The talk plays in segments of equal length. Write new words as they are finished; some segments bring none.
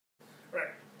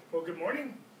Well, good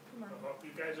morning. Good morning. I hope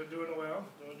you guys are doing well,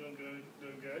 doing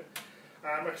good.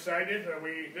 I'm excited.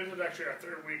 This is actually our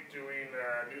third week doing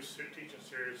a new teaching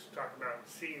series talking about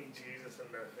seeing Jesus in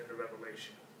the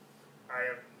Revelation.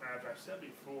 As I've said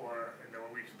before in the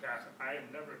weeks past, I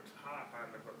have never taught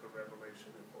on the book of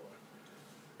Revelation before.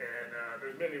 And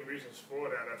there's many reasons for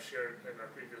that I've shared in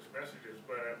our previous messages,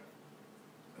 but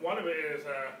one of it is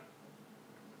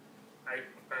my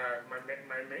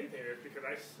main thing is because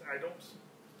I don't.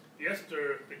 Yes,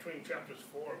 between chapters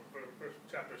 4 and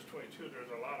chapters 22,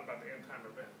 there's a lot about the end time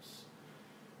events.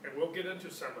 And we'll get into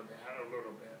some of that a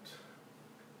little bit.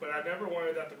 But I never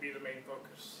wanted that to be the main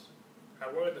focus.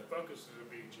 I wanted the focus to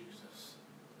be Jesus.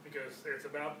 Because it's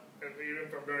about, and even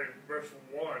from verse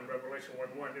 1, Revelation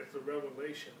 1:1, it's the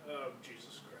revelation of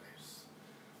Jesus Christ.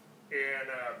 And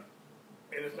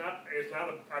it's not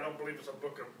I don't believe it's a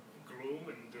book of gloom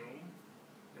and doom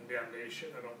and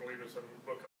damnation. I don't believe it's a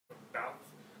book about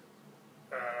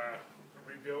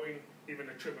revealing even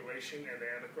the tribulation and the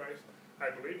Antichrist. I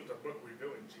believe it's a book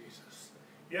revealing Jesus.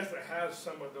 Yes, it has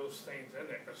some of those things in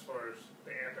it as far as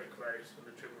the Antichrist and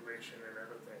the tribulation and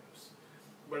other things.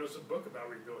 But it's a book about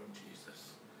revealing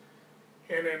Jesus.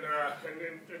 And then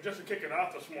just to kick it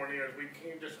off this morning, as we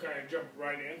can just kind of jump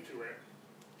right into it,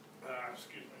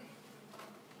 excuse me.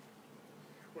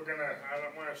 I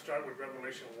want to start with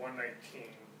Revelation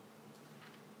 1:19.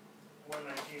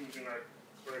 1:19 is in our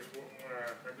verse.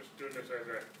 I'm just doing this as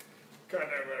a kind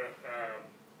of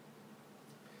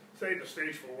setting the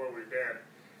stage for where we've been.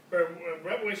 But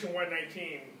Revelation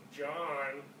 1:19,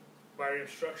 John, by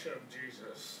instruction of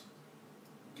Jesus,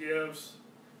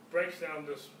 breaks down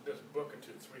this book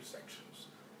into 3 sections.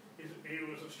 He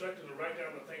was instructed to write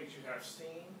down the things you have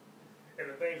seen, and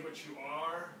the things which you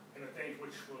are, and the things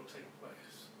which will take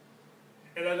place.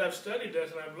 And as I've studied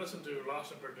this, and I've listened to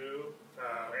Lawson Perdue,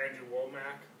 Andrew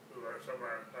Womack, who are some of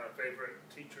our favorite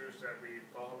teachers that we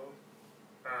follow,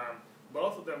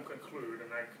 both of them conclude,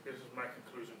 and this is my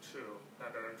conclusion too,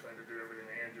 not that I'm trying to do everything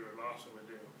Andrew and Lawson would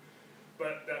do,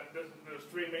 but that there are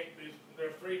 3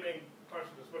 main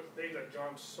parts of this book, things that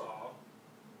John saw,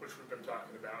 which we've been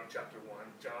talking about in chapter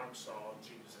 1. John saw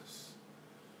Jesus.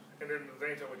 And then the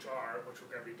things which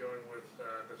we're going to be doing with the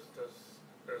letters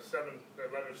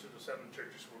to the 7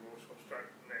 churches, which we'll start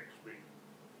next week.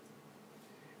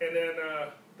 And then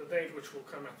the things which will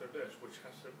come after this, which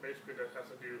has to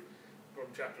do from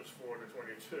chapters 4 to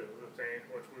 22, the things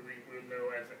which we know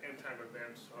as the end time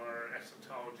events or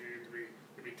eschatology,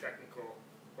 to be technical,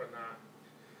 whatnot.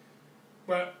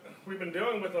 But we've been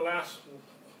dealing with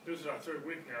this is our 3rd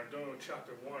week now, dealing with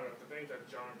chapter 1 of the things that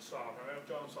John saw. Now,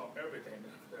 John saw everything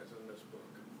that's in this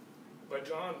book, but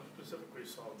John specifically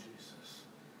saw Jesus.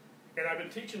 And I've been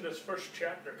teaching this first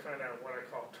chapter kind of what I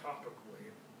call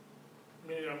topically.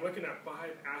 Meaning I'm looking at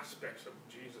 5 aspects of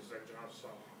Jesus that John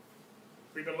saw.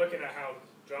 We've been looking at how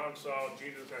John saw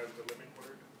Jesus as the living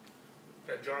Word,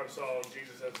 that John saw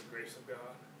Jesus as the grace of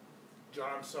God,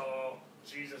 John saw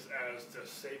Jesus as the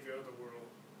Savior of the world,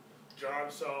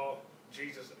 John saw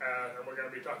Jesus as, and we're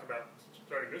going to be talking about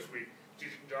starting this week,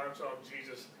 John saw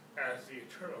Jesus as the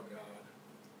eternal God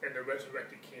and the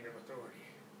resurrected King of authority.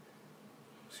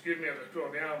 Excuse me as I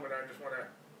scroll down, but I just want to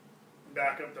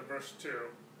back up to verse 2.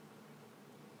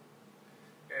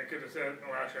 And because it says,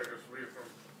 I just read from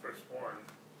verse 1.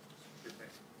 Excuse me.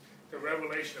 The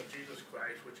revelation of Jesus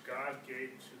Christ, which God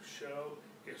gave to show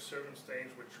his servants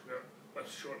things which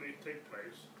must shortly take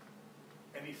place.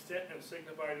 And he sent and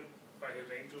signified by his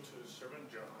angel to his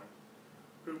servant John,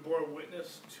 who bore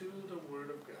witness to the word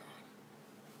of God,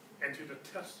 and to the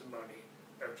testimony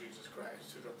of Jesus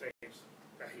Christ, to the things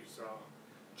that he saw.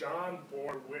 John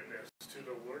bore witness to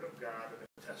the word of God and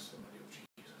the testimony of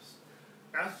Jesus.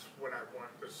 That's what I want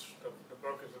the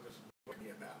focus of this book to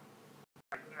be about.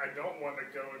 I don't want to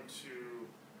go into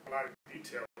a lot of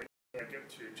detail when I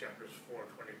get to chapters 4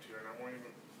 and 22, and I won't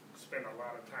even spend a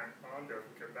lot of time on those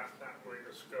because that's not really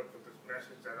the scope of this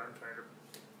message that I'm trying to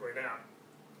bring out.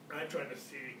 I'm trying to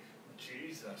see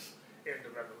Jesus in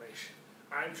the revelation.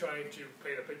 I'm trying to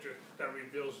paint a picture that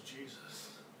reveals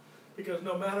Jesus. Because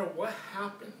no matter what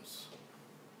happens,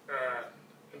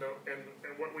 and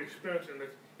what we experience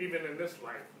even in this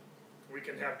life, we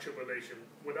can have tribulation.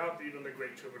 Without even the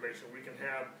great tribulation, we can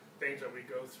have things that we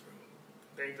go through,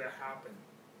 things that happen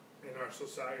in our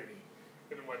society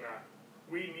and whatnot.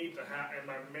 We need to have, and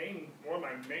one of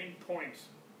my main points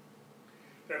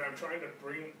that I'm trying to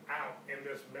bring out in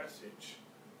this message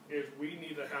is we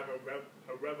need to have a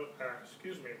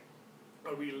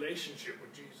relationship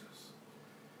with Jesus.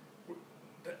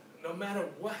 No matter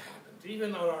what happens,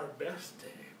 even on our best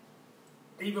day,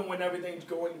 even when everything's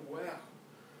going well,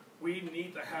 We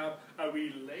need to have a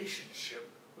relationship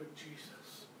with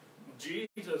Jesus.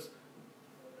 Jesus,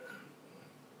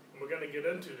 we're going to get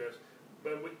into this,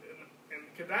 but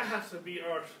because that has to be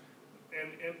our,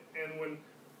 and when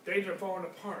things are falling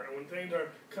apart, and when things are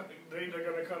going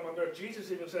to come on earth,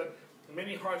 Jesus even said,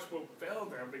 many hearts will fail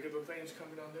them because of things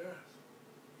coming on the earth.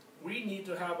 We need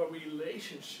to have a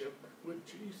relationship with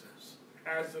Jesus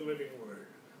as the living Word.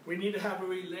 We need to have a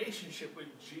relationship with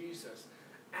Jesus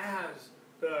as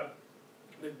the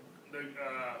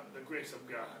grace of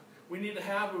God. We need to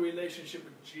have a relationship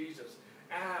with Jesus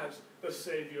as the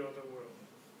Savior of the world.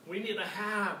 We need to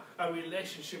have a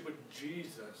relationship with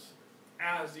Jesus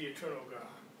as the eternal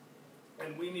God.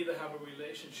 And we need to have a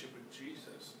relationship with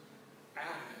Jesus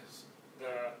as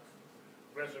the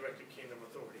resurrected kingdom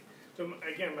authority. So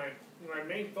again, my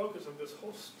main focus of this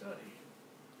whole study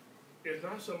is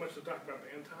not so much to talk about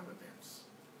the end time events,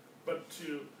 but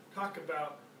to talk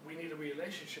about we need a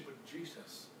relationship with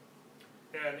Jesus.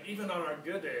 And even on our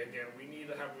good day, again, we need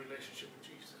to have a relationship with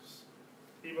Jesus.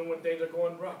 Even when things are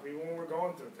going rough, even when we're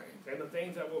going through things, and the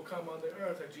things that will come on the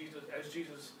earth as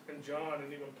Jesus and John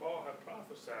and even Paul have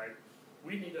prophesied,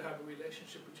 we need to have a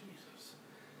relationship with Jesus.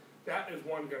 That is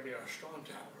one going to be our strong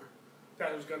tower.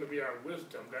 That is going to be our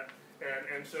wisdom.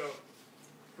 And so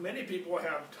many people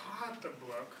have taught the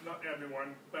book, not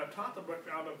everyone, but have taught the book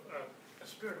out of a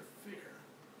spirit of fear.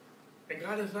 And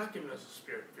God has not given us a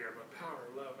spirit of fear, but power,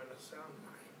 love, and a sound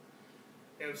mind.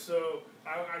 And so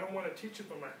I don't want to teach it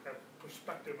from a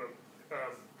perspective of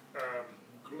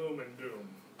gloom and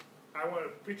doom. I want to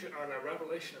preach it on a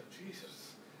revelation of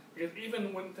Jesus. Because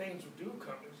even when things do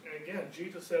come, and again,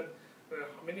 Jesus said,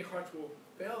 many hearts will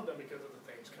fail them because of the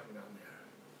things coming on there.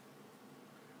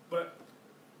 But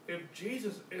if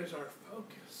Jesus is our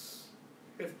focus,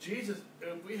 if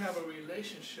we have a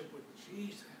relationship with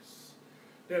Jesus,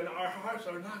 then our hearts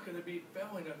are not going to be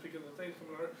failing us because of things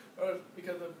coming on earth,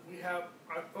 because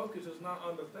our focus is not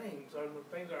on the things, or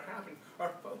the things that are happening.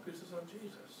 Our focus is on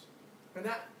Jesus. And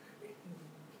that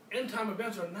end time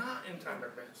events are not end time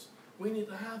events. We need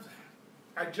to have that.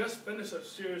 I just finished a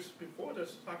series before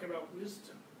this talking about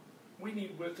wisdom. We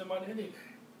need wisdom on any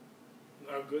day.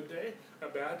 A good day, a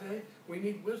bad day, we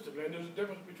need wisdom. And there's a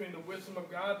difference between the wisdom of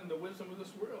God and the wisdom of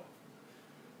this world,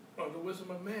 or the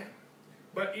wisdom of man.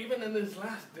 But even in these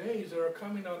last days that are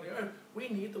coming on the earth, we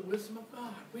need the wisdom of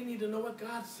God. We need to know what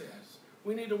God says.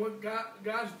 We need to know what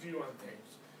God's view on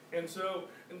things. And so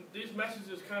these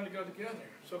messages kind of go together.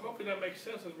 So hopefully that makes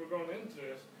sense as we're going into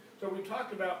this. So we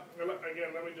talked about,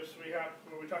 again, let me just rehab.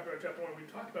 When we talked about chapter 1, we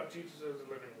talked about Jesus as the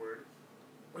living Word.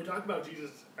 We talked about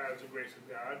Jesus as the grace of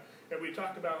God. And we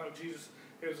talked about how Jesus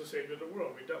is the Savior of the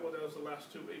world. We dealt with those the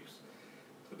last 2 weeks.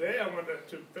 Today I wanted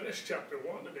to finish chapter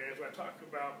 1 today as I talk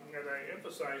about, and I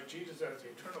emphasize Jesus as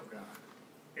the eternal God,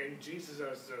 and Jesus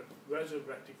as the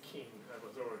resurrected King of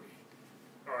authority,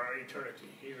 or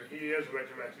eternity. He is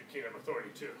resurrected King of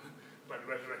authority too, but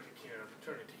resurrected King of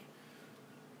eternity.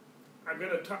 I'm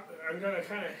going to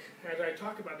kind of, as I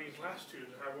talk about these last two,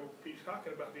 I will be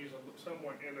talking about these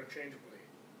somewhat interchangeably.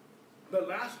 But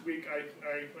last week I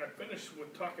finished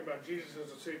with talking about Jesus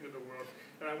as the Savior of the world,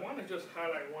 and I want to just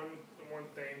highlight one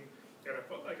thing that I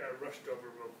felt like I rushed over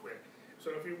real quick.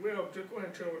 So if you will, just go ahead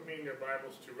and turn with me in your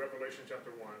Bibles to Revelation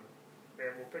chapter 1,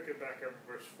 and we'll pick it back up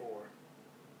verse 4.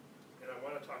 And I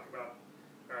want to talk about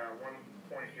one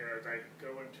point here as I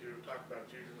go into talk about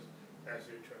Jesus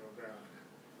as the eternal God.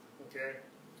 Okay?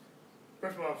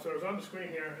 First of all, so it's on the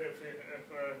screen here. If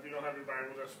you don't have your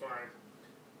Bible, that's fine.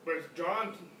 But it's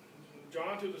John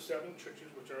to the 7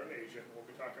 churches which are in Asia. We'll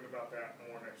be talking about that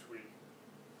more next week.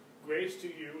 Grace to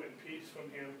you and peace from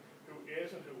him who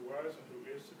is and who was and who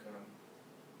is to come,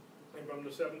 and from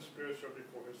the 7 spirits who are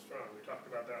before his throne. We talked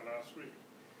about that last week.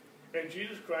 And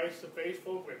Jesus Christ, the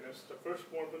faithful witness, the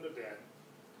firstborn from the dead,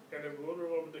 and the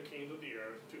ruler over the kings of the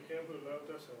earth, to him who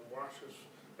loved us and washed us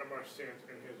from our sins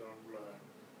in his own blood.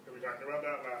 And we talked about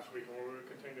that last week, and we will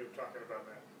continue talking about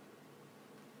that.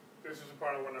 This is a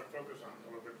part I want to focus on a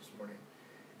little bit this morning.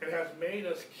 It has made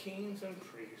us kings and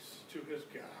priests to his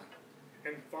God,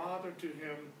 and Father, to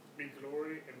him be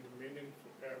glory and dominion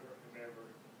forever and ever.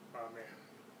 Amen.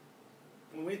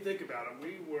 When we think about it,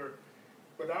 we were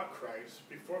without Christ,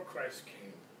 before Christ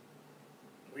came.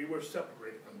 We were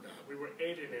separated from God. We were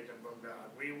alienated from God.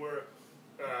 We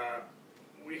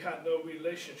had no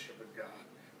relationship with God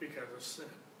because of sin.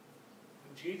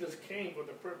 And Jesus came for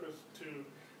the purpose to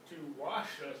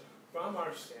wash us from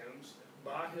our sins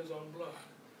by his own blood.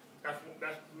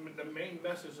 That's the main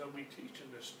message that we teach in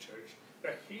this church,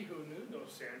 that he who knew no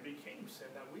sin became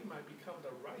sin, that we might become the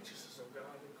righteousness of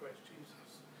God in Christ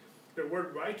Jesus. The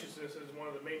word righteousness is one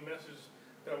of the main messages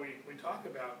that we talk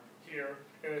about here,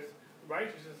 and it's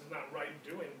righteousness is not right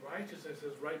doing. Righteousness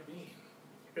is right being.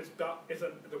 The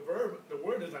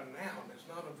word is a noun. It's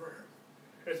not a verb.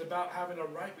 It's about having a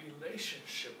right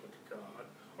relationship with God,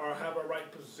 or have a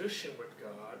right position with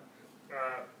God,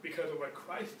 because of what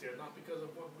Christ did, not because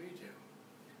of what we do.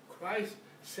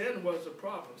 Sin was the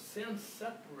problem. Sin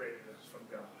separated us from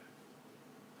God.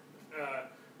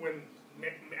 When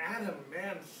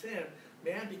man sinned,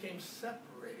 man became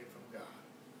separated from God.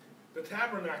 The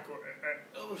tabernacle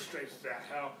illustrates that,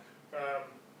 how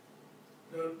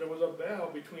there was a veil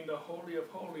between the Holy of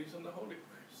Holies and the Holy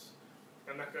Place.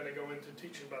 I'm not going to go into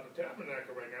teaching about the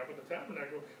tabernacle right now, but the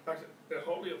tabernacle, the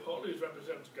Holy of Holies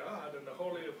represents God, and the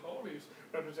Holy of Holies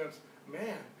represents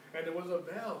man. And there was a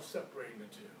veil separating the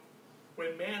two.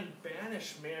 When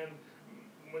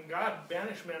God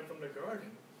banished man from the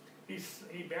garden, he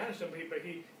banished him, but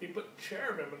he put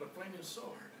cherubim in the flaming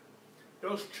sword.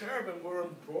 Those cherubim were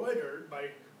embroidered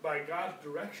by God's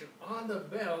direction on the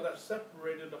veil that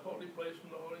separated the holy place from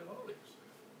the Holy of Holies.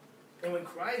 And when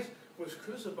Christ was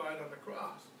crucified on the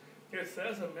cross, it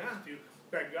says in Matthew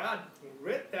that God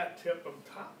ripped that tip from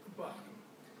top to bottom,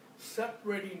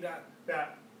 separating that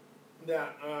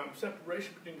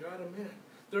separation between God and man.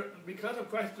 Because of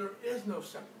Christ, there is no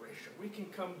separation. We can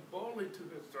come boldly to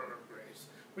His throne of grace.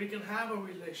 We can have a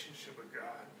relationship with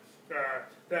God.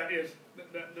 There's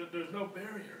no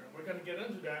barrier. And we're going to get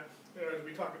into that as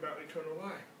we talk about eternal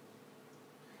life.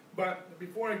 But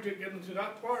before I get into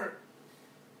that part,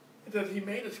 it says He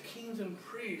made us kings and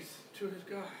priests to His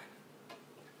God.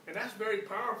 And that's very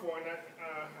powerful. And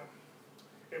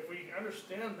if we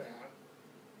understand that,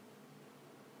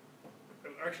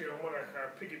 and actually I want to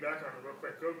piggyback on it real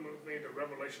quick. Go with me to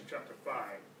Revelation chapter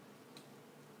 5.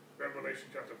 Revelation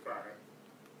chapter 5.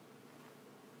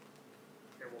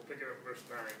 And we'll pick it up verse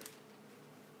 9.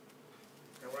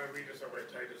 I want to read this, I want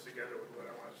to tie this together with what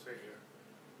I want to say here.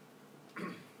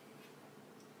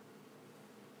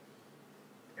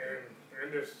 And in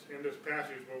this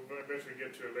passage, we'll eventually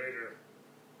get to it later.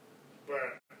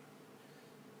 But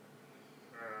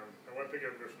I want to pick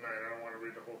up verse 9. I don't want to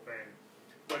read the whole thing.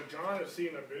 But John is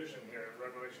seeing a vision here in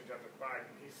Revelation chapter 5,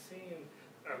 and he's seeing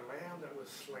a lamb that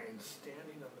was slain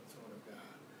standing on the throne of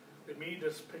God. To me,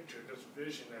 this picture, this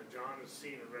vision that John is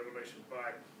seeing in Revelation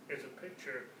 5 is a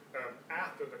picture of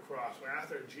after the cross,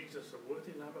 after Jesus, the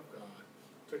worthy Lamb of God,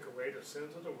 took away the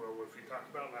sins of the world, which we talked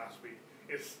about last week,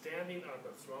 is standing on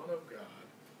the throne of God.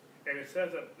 And it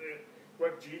says that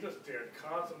what Jesus did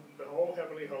caused the whole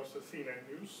heavenly host to sing a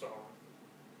new song.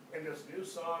 And this new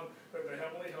song that the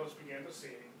heavenly host began to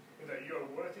sing is that you are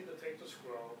worthy to take the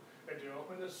scroll and to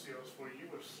open the seals, for you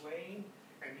were slain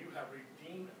and you have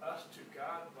redeemed us to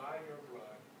God by your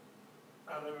blood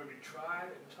out of every tribe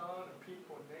and tongue and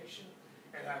people and nation,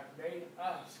 and have made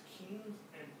us kings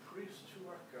and priests to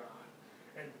our God,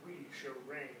 and we shall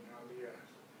reign on the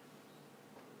earth.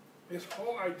 This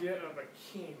whole idea of a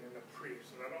king and a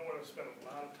priest, and I don't want to spend a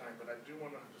lot of time, but I do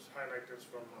want to just highlight this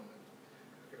for a moment.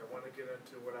 I want to get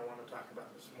into what I want to talk about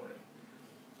this morning.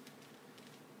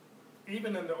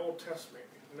 Even in the Old Testament,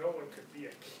 no one could be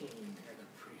a king and a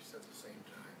priest at the same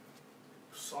time.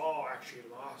 Saul actually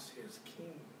lost his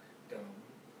kingdom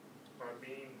by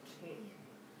being king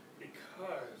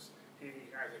because he,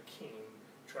 as a king,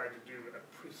 tried to do a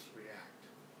priestly act.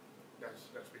 That's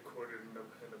recorded in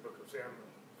the book of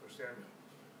Samuel, for Samuel.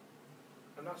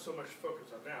 I'm not so much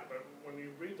focused on that, but when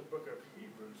you read the book of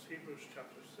Hebrews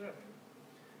chapter 7,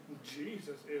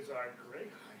 Jesus is our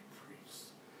great high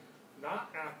priest,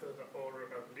 not after the order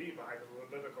of Levi, the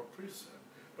Levitical priesthood,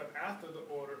 but after the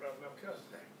order of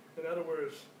Melchizedek. In other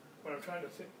words, what I'm trying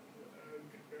to say,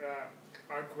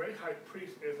 our great high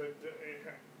priest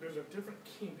there's a different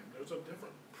kingdom, there's a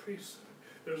different priesthood,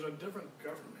 there's a different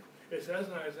government. It says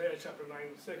in Isaiah chapter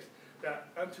 9:6 that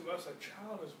unto us a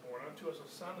child is born, unto us a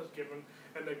son is given,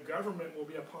 and the government will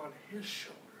be upon his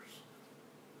shoulders.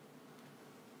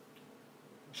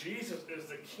 Jesus is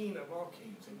the King of all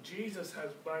kings, and Jesus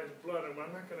has, by his blood, and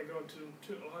I'm not going to go into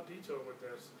a lot of detail with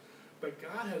this, but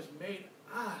God has made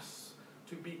us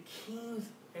to be kings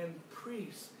and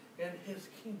priests in his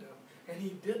kingdom, and he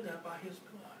did that by his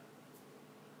blood.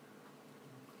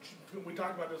 We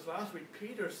talked about this last week.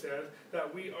 Peter said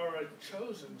that we are a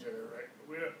chosen generation.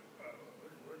 We're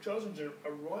chosen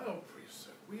a royal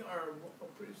priesthood. We are a royal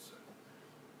priesthood.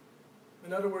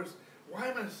 In other words, why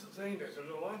am I saying this?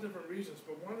 There's a lot of different reasons,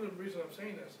 but one of the reasons I'm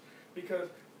saying this, because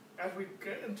as we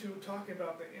get into talking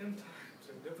about the end times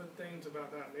and different things about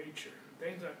that nature,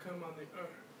 things that come on the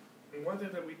earth, and one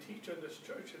thing that we teach in this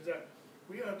church is that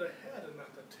we are the head and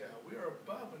not the tail. We are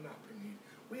above and not beneath.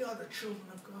 We are the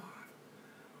children of God.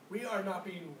 We are not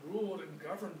being ruled and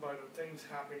governed by the things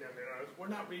happening in the earth. We're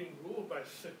not being ruled by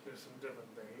sickness and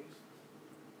different things.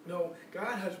 No,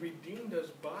 God has redeemed us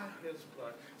by his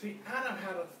blood. See, Adam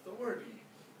had authority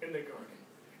in the garden.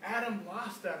 Adam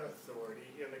lost that authority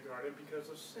in the garden because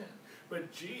of sin.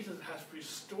 But Jesus has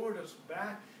restored us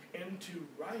back into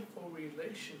rightful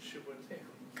relationship with him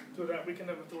so that we can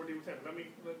have authority with him.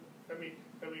 Let me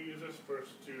use this verse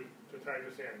to tie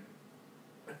this in.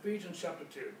 Ephesians chapter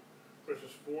 2,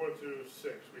 verses 4 through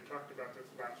 6. We talked about this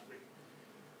last week.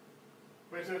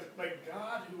 Where it says, "But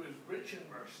God, who is rich in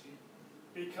mercy,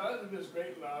 because of his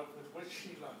great love with which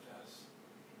he loved us,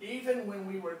 even when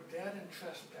we were dead in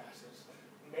trespasses,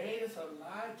 made us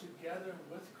alive together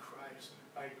with Christ.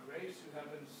 By grace you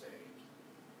have been saved.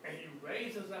 And he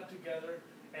raised us up together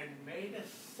and made us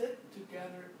sit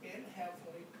together in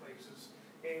heavenly places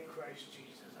in Christ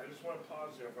Jesus." I just want to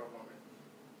pause there for a moment.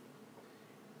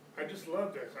 I just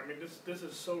love this. I mean, this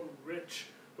is so rich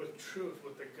with truth,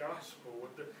 with the gospel,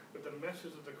 with the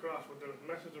message of the cross, with the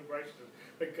message of righteousness.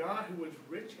 But God, who is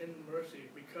rich in mercy,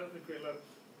 because of his great love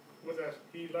with us,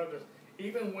 he loved us.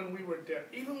 Even when we were dead,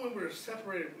 even when we were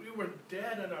separated, we were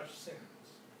dead in our sins.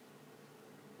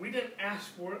 We didn't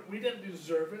ask for it. We didn't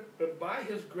deserve it. But by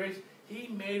his grace, he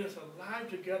made us alive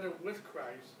together with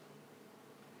Christ.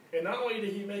 And not only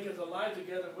did he make us alive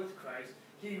together with Christ,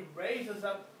 he raised us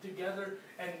up together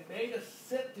and made us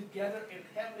sit together in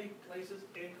heavenly places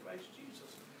in Christ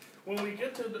Jesus. When we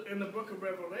get to in the book of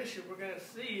Revelation, we're going to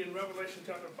see in Revelation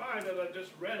chapter 5 that I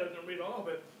just read, I didn't read all of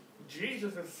it,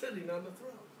 Jesus is sitting on the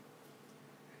throne.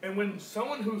 And when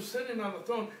someone who's sitting on the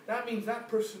throne, that means that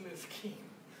person is king.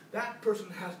 That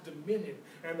person has dominion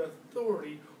and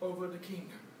authority over the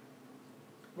kingdom.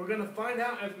 We're going to find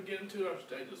out as we get into our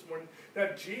study this morning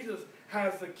that Jesus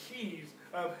has the keys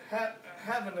of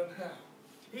heaven and hell.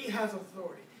 He has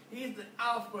authority. He's the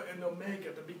Alpha and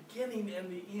Omega, the beginning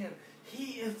and the end.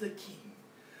 He is the king.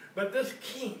 But this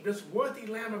king, this worthy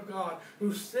Lamb of God,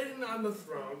 who's sitting on the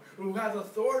throne, who has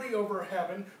authority over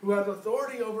heaven, who has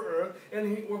authority over earth,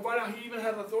 and we'll find out he even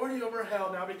has authority over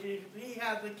hell now because he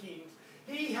has the keys.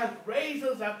 He has raised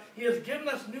us up. He has given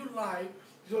us new life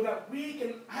so that we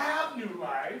can have new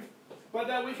life, but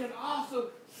that we can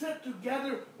also sit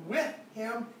together with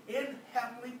him in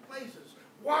heavenly places.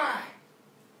 Why?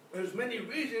 There's many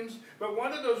reasons, but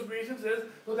one of those reasons is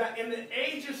so that in the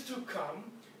ages to come,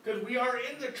 because we are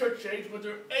in the church age, but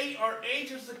there are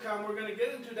ages to come. We're going to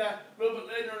get into that a little bit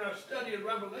later in our study of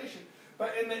Revelation.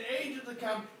 But in the ages to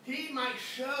come, he might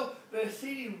show the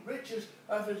exceeding riches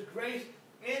of his grace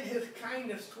and his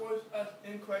kindness towards us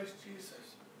in Christ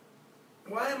Jesus.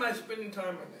 Why am I spending time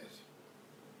on this?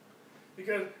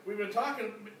 Because we've been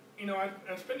talking,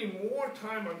 I'm spending more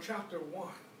time on chapter 1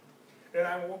 than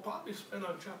I will probably spend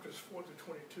on chapters 4 to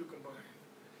 22 combined.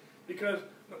 Because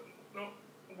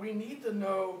we need to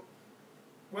know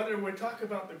whether we're talking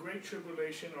about the Great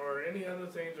Tribulation or any other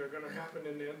things that are going to happen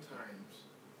in the end times.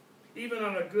 Even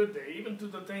on a good day, even through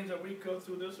the things that we go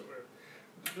through this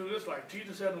life.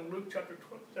 Jesus said in Luke chapter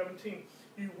 17,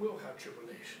 you will have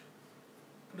tribulation.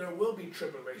 There will be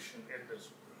tribulation in this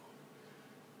world.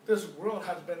 This world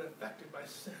has been affected by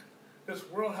sin. This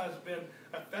world has been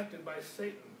affected by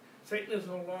Satan. Satan is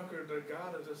no longer the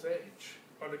God of this age,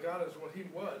 or the God is what he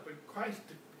was, but Christ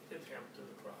defeated him to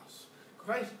the cross.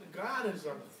 God is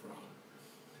on the throne.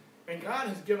 And God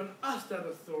has given us that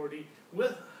authority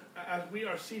as we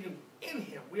are seated in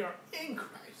him. We are in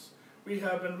Christ. We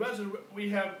have been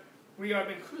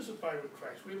crucified with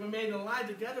Christ. We've been made alive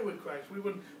together with Christ. We've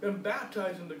been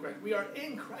baptized into Christ. We are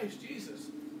in Christ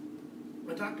Jesus.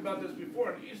 I talked about this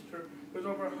before at Easter. There's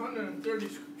over 130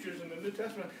 scriptures in the New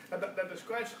Testament that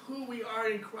describes who we are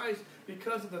in Christ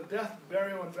because of the death,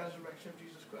 burial, and resurrection of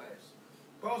Jesus Christ.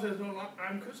 Paul says,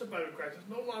 I'm crucified with Christ. It's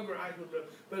no longer I who live,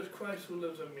 but it's Christ who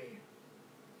lives in me.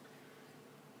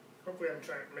 Hopefully I'm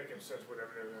making sense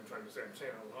whatever it is I'm trying to say. I'm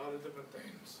saying a lot of different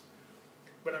things.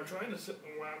 But I'm trying to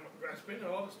I'm spending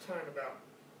all this time about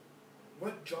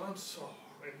what John saw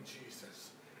in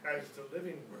Jesus as the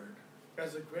living Word,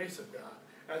 as the grace of God,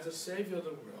 as the Savior of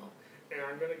the world. And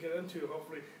I'm going to get into,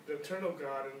 hopefully, the eternal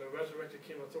God and the resurrected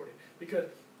King of authority. Because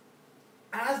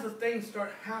as the things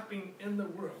start happening in the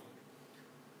world,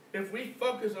 if we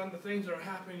focus on the things that are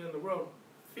happening in the world,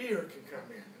 fear can come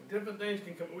in. And different things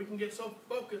can come in. We can get so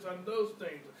focused on those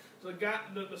things. So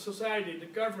the society, the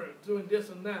government, doing this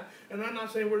and that. And I'm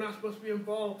not saying we're not supposed to be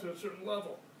involved to a certain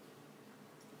level.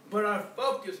 But our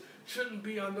focus shouldn't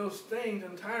be on those things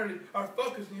entirely. Our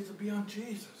focus needs to be on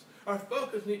Jesus. Our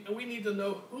focus, we need to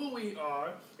know who we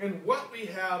are and what we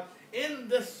have in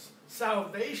this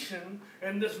salvation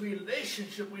and this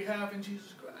relationship we have in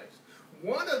Jesus Christ.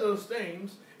 one of those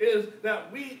things is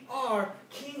that we are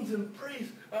kings and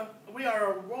priests. We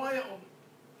are a royal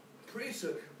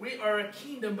priesthood. We are a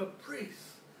kingdom of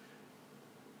priests.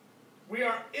 We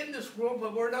are in this world,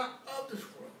 but we're not of this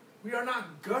world. We are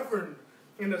not governed,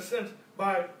 in a sense,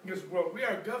 by this world. We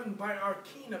are governed by our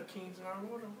King of Kings and our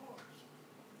Lord of Lords.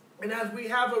 And as we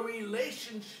have a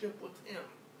relationship with him,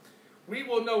 we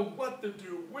will know what to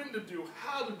do, when to do,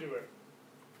 how to do it,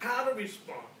 how to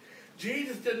respond.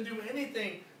 Jesus didn't do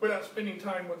anything without spending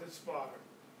time with his Father.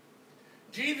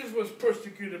 Jesus was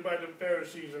persecuted by the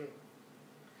Pharisees and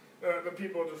the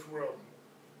people of this world.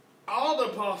 All the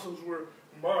apostles were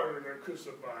martyred or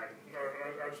crucified,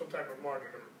 or some type of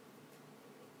martyrdom.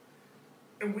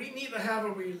 And we need to have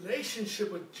a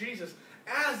relationship with Jesus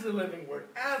as the living Word,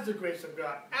 as the grace of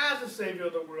God, as the Savior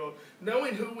of the world,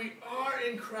 knowing who we are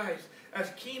in Christ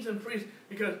as kings and priests,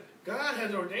 because God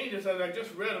has ordained us, as I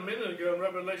just read a minute ago in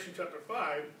Revelation chapter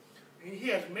 5, he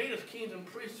has made us kings and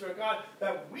priests to our God,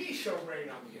 that we shall reign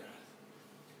on the earth.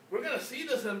 We're going to see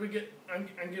this as we get, I'm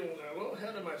getting a little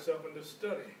ahead of myself in this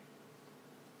study.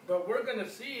 But we're going to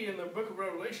see in the book of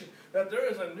Revelation that there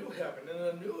is a new heaven and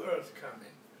a new earth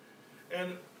coming.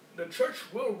 And the church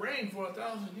will reign for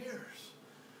 1,000 years.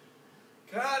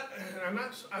 God,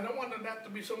 I don't want that to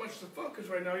be so much the focus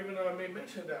right now, even though I may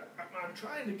mention that. I'm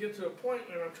trying to get to a point,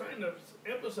 and I'm trying to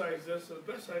emphasize this as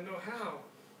best I know how,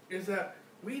 is that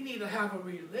we need to have a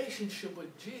relationship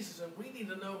with Jesus, and we need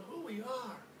to know who we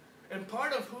are. And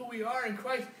part of who we are in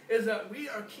Christ is that we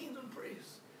are kings and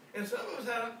priests. And some of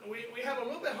us we have a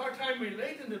little bit hard time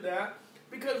relating to that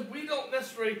because we don't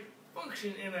necessarily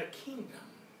function in a kingdom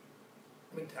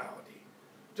mentality.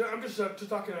 I'm just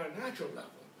talking on a natural level.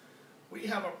 We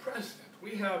have a president.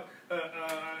 We have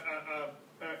a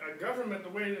government the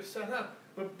way it's set up.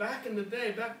 But back in the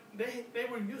day, they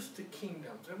were used to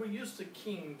kingdoms. They were used to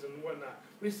kings and whatnot.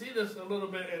 We see this a little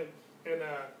bit in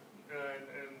the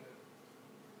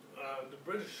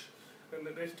British, and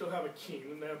they still have a king,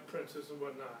 and they have princes and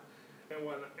whatnot. And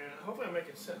hopefully I'm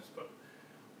making sense. But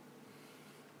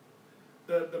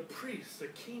the priests, the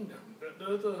kingdom,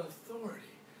 they're the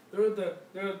authority. They're the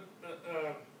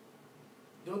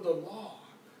law.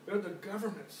 They're the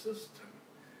government system.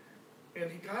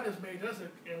 And God has made us,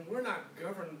 and we're not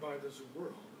governed by this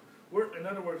world. In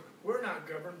other words, we're not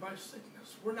governed by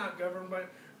sickness. We're not governed by,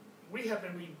 we have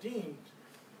been redeemed.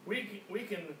 We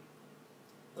can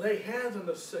lay hands on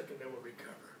the sick and they will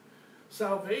recover.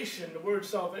 Salvation, the word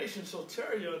salvation,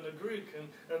 soteria in the Greek, and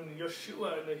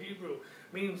Yeshua in the Hebrew,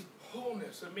 means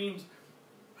wholeness. It means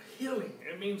healing.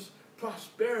 It means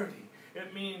prosperity.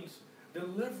 It means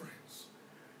deliverance.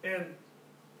 And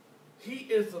he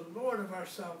is the Lord of our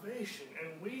salvation,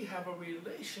 and we have a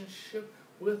relationship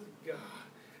with God.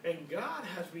 And God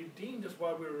has redeemed us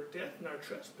while we were dead in our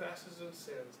trespasses and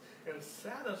sins, and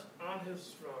sat us on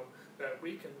his throne that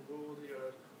we can rule the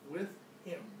earth with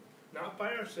him. Not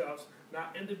by ourselves,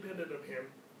 not independent of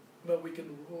him, but we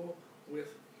can rule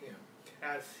with him.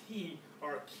 As he,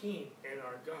 our King and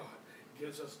our God,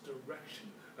 gives us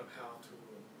direction of how to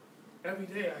rule. Every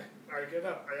day I get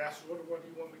up, I ask, Lord, what do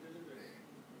you want me to do today?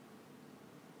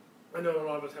 I know a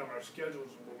lot of us have our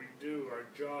schedules and what we do, our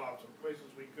jobs and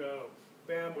places we go,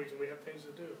 families, and we have things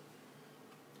to do.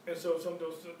 And so some of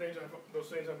those things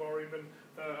have already been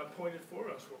appointed for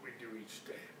us, what we do each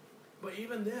day. But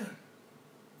even then,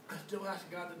 I still ask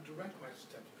God to direct my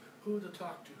steps, who to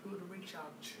talk to, who to reach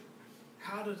out to.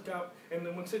 How does God, and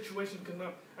then when situations come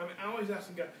up, I'm always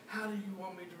asking God, how do you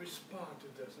want me to respond to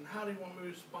this? And how do you want me to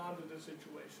respond to this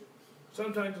situation?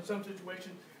 Sometimes in some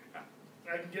situations,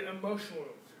 I can get emotional,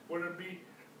 whether it be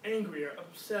angry or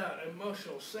upset,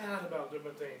 emotional, sad about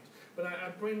different things. But I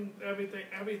bring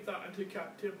every thought into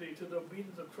captivity to the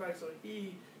obedience of Christ so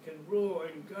he can rule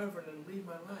and govern and lead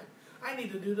my life. I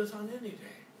need to do this on any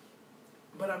day.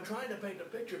 But I'm trying to paint a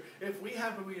picture. If we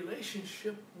have a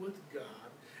relationship with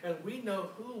God, and we know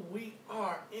who we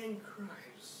are in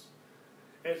Christ,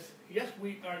 yes,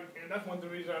 we are, and that's one of the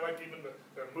reasons I like even the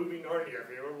movie Narnia. If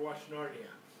you ever watched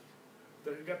Narnia,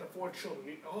 you've got the 4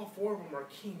 children. All 4 of them are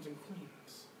kings and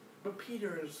queens. But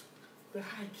Peter is the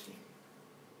high king.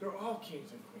 They're all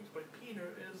kings and queens, but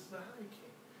Peter is the high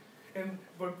king. And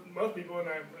for most people, and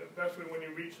especially when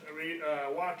you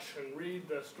watch and read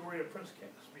the story of Prince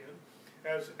Caspian,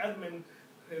 as Edmund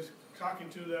is talking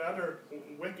to the other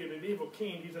wicked and evil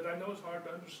king, he said, I know it's hard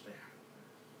to understand,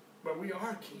 but we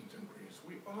are kings and priests.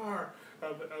 We are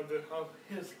of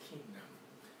his kingdom.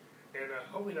 And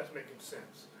hopefully that's making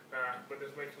sense. But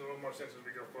this makes a little more sense as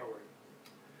we go forward.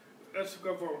 Let's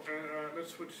go forward. Let's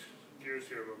switch gears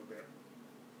here a little bit.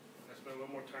 I spent a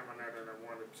little more time on that than I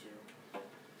wanted to.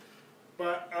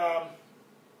 But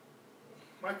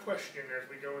my question as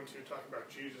we go into talk about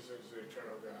Jesus as the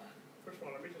eternal God, first of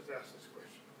all, let me just ask this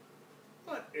question.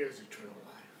 What is eternal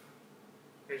life?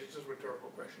 It's just a rhetorical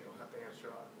question. You'll have to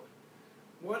answer audibly.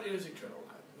 What is eternal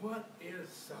life? What is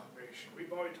salvation?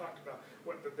 We've already talked about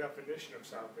what the definition of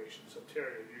salvation,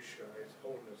 soteria, yeshua, is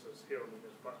wholeness, is healing,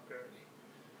 is prosperity.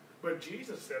 But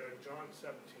Jesus said in John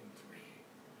 17:3,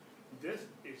 this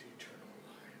is eternal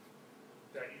life,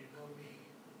 that you know me,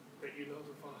 that you know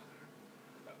the Father.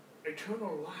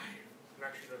 Eternal life. And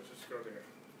actually, let's just go there.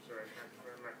 Sorry,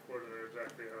 I'm not quoting it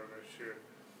exactly how I should.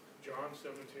 John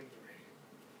 17:3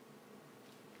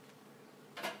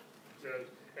 says,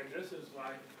 and this is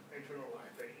life, eternal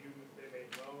life, that they may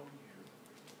know you,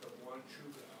 the one true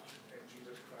God, and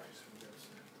Jesus Christ who lives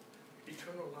in.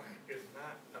 Eternal life is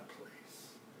not a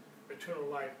place. Eternal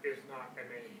life is not an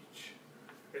age.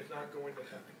 It's not going to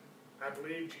heaven. I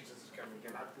believe Jesus is coming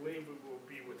again. I believe we will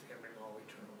be with him in all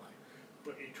eternal life.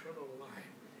 But eternal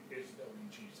life is knowing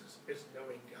Jesus. It's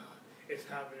knowing God. It's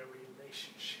having a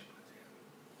relationship with him.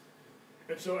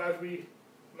 And so as we,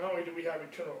 not only do we have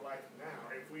eternal life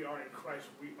now, if we are in Christ,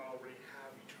 we already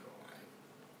have eternal life.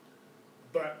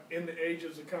 But in the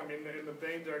ages to come, in the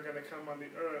things that are going to come on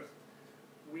the earth,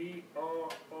 we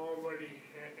are already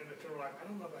in eternal life. I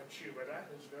don't know about you, but that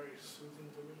is very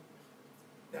soothing to me.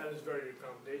 That is very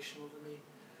foundational to me.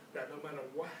 That no matter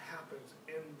what happens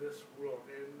in this world,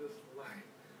 in this life,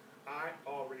 I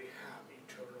already have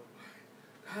eternal life.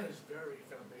 That is very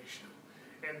foundational.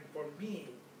 And for me,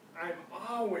 I'm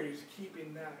always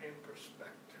keeping that in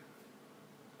perspective.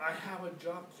 I have a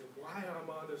job to do. While I'm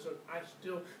on this earth, I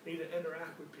still need to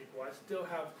interact with people. I still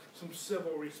have some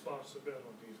civil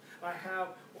responsibilities.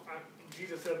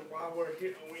 Jesus said, while we're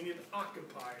here, we need to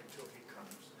occupy until he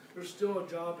comes. There's still a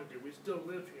job to do. We still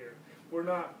live here. We're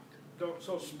not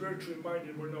so spiritually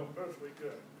minded, we're no earthly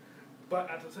good. But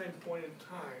at the same point in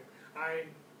time, I'm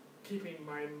keeping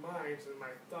my minds and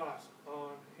my thoughts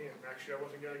on him. Actually, I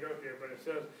wasn't going to go here, but it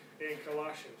says in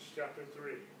Colossians chapter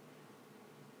 3.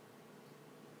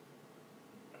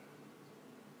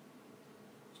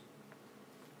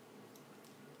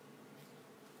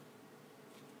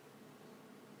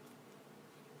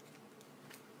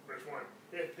 Verse 1.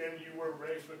 If then you were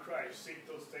raised with Christ, seek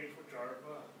those things which are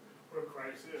above, where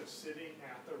Christ is, sitting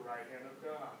at the right hand of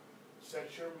God. Set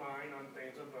your mind on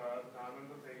things above, not on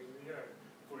the things of the earth.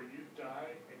 For you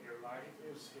died, and your life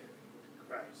is hidden with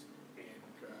Christ in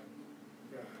God.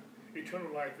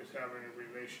 Eternal life is having a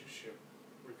relationship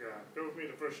with God. Go with me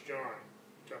to 1 John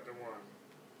chapter 1.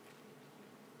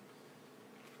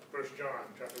 1 John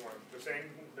chapter 1. The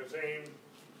same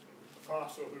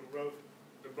apostle who wrote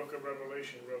the book of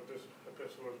Revelation wrote this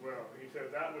epistle as well. He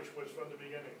said, that which was from the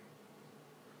beginning,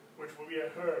 which we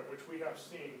have heard, which we have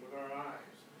seen with our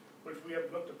eyes, which we have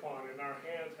looked upon, and our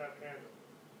hands have handled,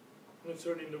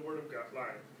 concerning the word of God,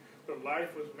 life. The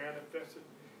life was manifested,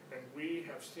 and we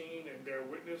have seen and bear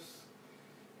witness,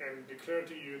 and declare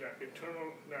to you that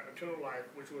eternal life,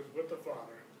 which was with the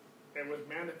Father, and was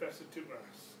manifested to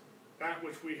us. That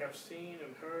which we have seen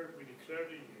and heard, we declare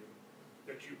to you,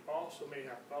 that you also may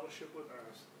have fellowship with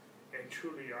us, and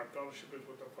truly our fellowship is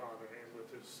with the Father and with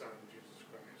his Son, Jesus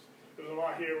Christ. There's a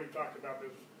lot here. We've talked about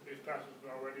these passages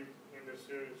already in this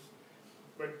series.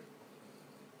 But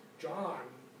John,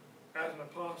 as an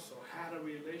apostle, had a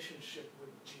relationship with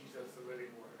Jesus, the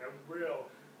living Word. A real,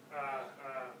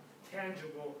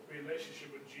 tangible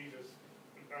relationship with Jesus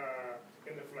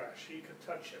in the flesh. He could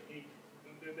touch him.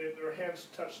 Their hands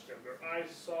touched him. Their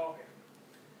eyes saw him.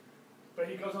 But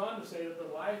he goes on to say that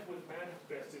the life was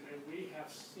manifested, and we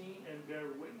have seen and bear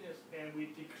witness, and we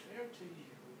declare to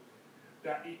you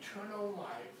that eternal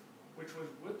life, which was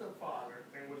with the Father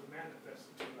and was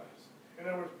manifested to us. In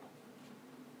other words,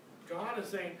 God is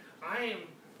saying, I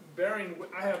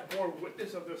have borne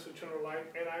witness of this eternal life,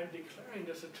 and I'm declaring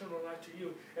this eternal life to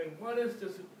you. And what is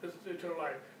this eternal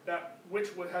life? That which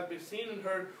has been seen and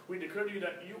heard, we declare to you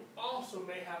that you also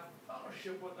may have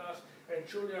fellowship with us, and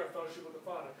truly our fellowship with the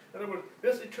Father. In other words,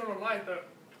 this eternal life that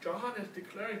John is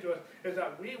declaring to us is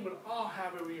that we would all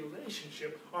have a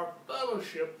relationship, our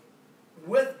fellowship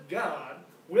with God,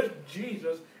 with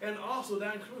Jesus, and also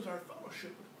that includes our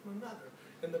fellowship with one another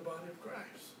in the body of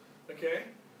Christ. Okay?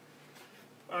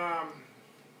 I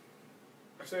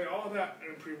say all that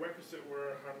in prerequisite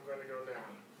where I'm going to go now.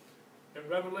 In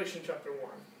Revelation chapter 1,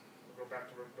 we'll go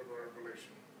back to the book of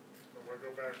Revelation. I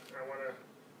want to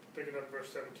pick it up verse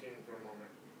 17 for a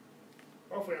moment.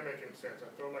 Hopefully I'm making sense.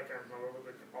 I feel like I'm all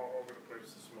over the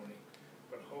place this morning.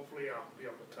 But hopefully I'll be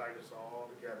able to tie this all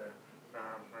together.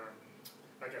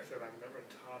 Like I said, I've never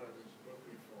taught of this book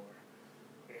before.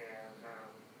 And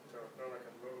so I feel like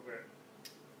I'm a little bit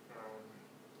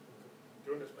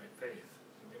doing this by faith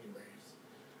in many ways.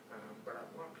 But I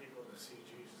want people to see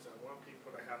Jesus. I want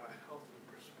people to have a healthy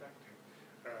perspective,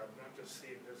 not just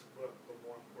seeing this book, but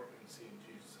more importantly, seeing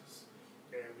Jesus.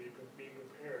 And being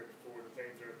prepared for the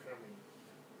things that are coming.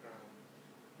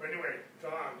 But anyway,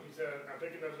 John, he said, I'm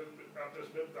thinking of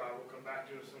this bit thought. We'll come back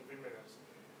to this in a few minutes.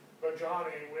 But John,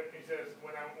 he says,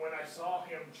 when I saw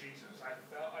him, Jesus, I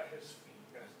fell at his feet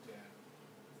as dead.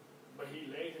 But he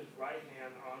laid his right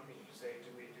hand on me, saying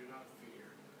to me, do not fear.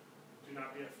 Do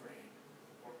not be afraid,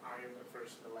 for I am the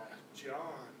first and the last.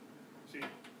 John, see,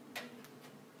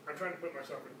 I'm trying to put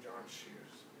myself in John's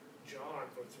shoes. John,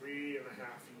 for 3.5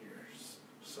 years,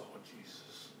 saw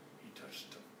Jesus. He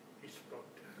touched him. He spoke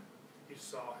to him. He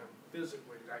saw him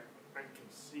physically. I can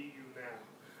see you now.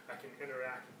 I can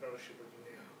interact and fellowship with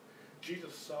you now.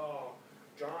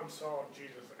 John saw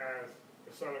Jesus as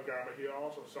the Son of God, but he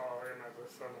also saw him as the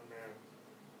Son of Man.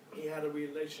 He had a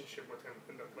relationship with him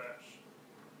in the flesh.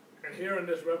 And here in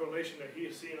this revelation that he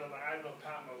is seeing on the island of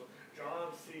Patmos,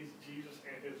 John sees Jesus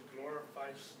in his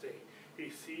glorified state. He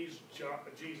sees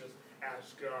Jesus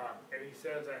as God, and he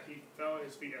says that he fell at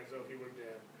his feet as though he were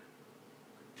dead.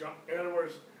 In other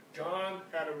words, John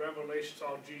had a revelation,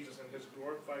 saw Jesus in his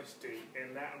glorified state,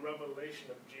 and that revelation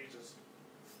of Jesus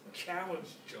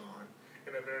challenged John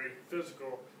in a very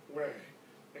physical way.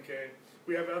 Okay,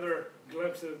 we have other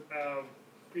glimpses of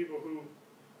people who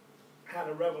had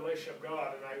a revelation of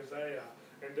God in Isaiah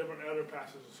and different other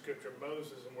passages of Scripture,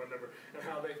 Moses and whatever, and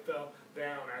how they fell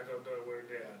down as though they were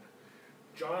dead.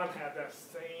 John had that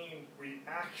same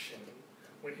reaction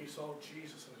when he saw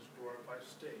Jesus in his glorified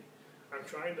state. I'm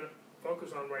trying to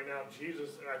focus on right now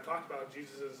Jesus, and I talked about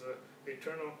Jesus as the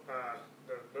eternal,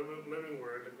 the living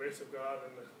Word, the grace of God,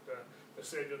 and the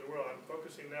Savior of the world. I'm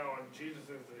focusing now on Jesus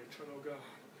as the eternal God.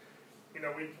 You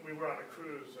know, we were on a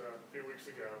cruise a few weeks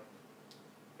ago,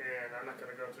 and I'm not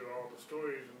going to go through all the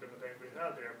stories and different things we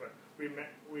had there, but we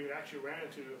actually ran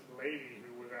into this lady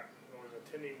who was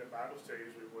attending the Bible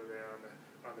studies we were there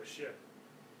on the ship.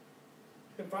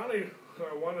 And finally,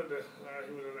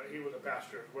 he was a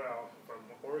pastor as well from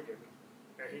Oregon,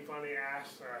 and he finally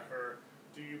asked her,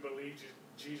 "Do you believe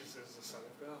Jesus is the Son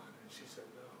of God?" And she said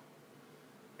no.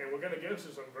 And we're going to get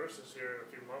into some verses here in a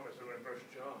few moments in 1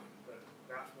 John, but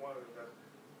that's one of the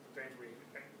things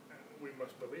we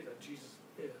must believe, that Jesus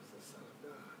is the Son of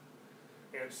God.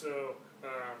 And so,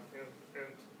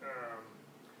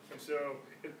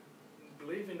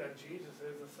 believing that Jesus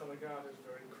is the Son of God is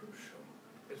very crucial.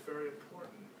 It's very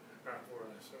important for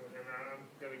us, and I'm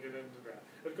going to get into that.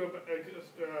 Let's go back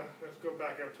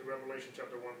up to Revelation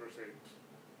chapter 1, verse 8.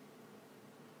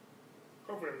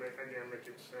 Hopefully I'm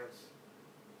making sense.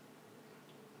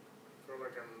 I feel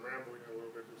like I'm rambling a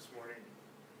little bit this morning.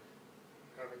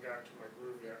 Haven't gotten to my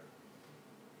groove yet.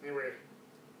 Anyway,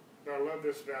 now I love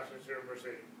this passage here in verse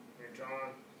 8. And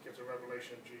John gets a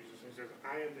revelation of Jesus. He says,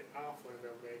 I am the Alpha and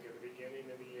the Omega, the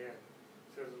beginning and the end,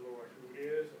 says the Lord, who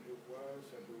is and who was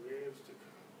and who is to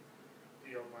come,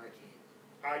 the Almighty.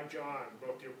 I, John,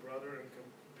 both your brother and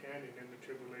companion in the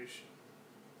tribulation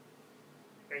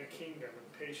and kingdom and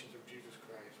patience of Jesus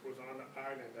Christ, was on the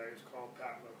island that is called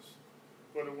Patmos,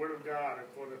 for the word of God and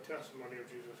for the testimony of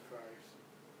Jesus Christ.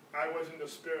 I was in the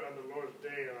Spirit on the Lord's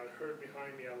day, and I heard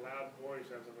behind me a loud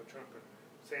voice as of a trumpet,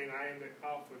 saying, I am the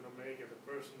Alpha and Omega, the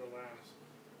first and the last.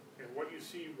 And what you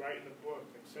see, write in the book,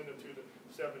 and send it to the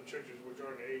 7 churches which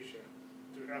are in Asia,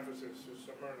 to Ephesus, to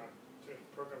Smyrna, to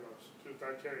Pergamos, to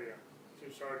Thyatira, to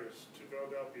Sardis, to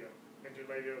Philadelphia, and to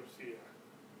Laodicea.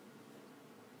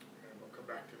 And we'll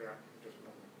come back to that in just a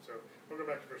moment. So we'll go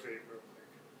back to verse 8 real quick.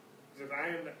 It says,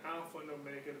 I am the Alpha and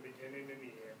Omega, the beginning and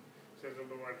the end, says the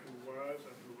Lord, who was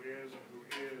and who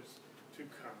is to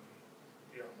come,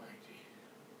 the Almighty.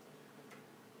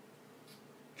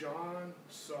 John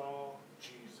saw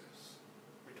Jesus.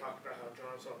 We talked about how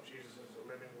John saw Jesus as the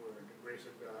living Word, the grace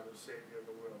of God, the Savior of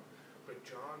the world. But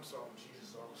John saw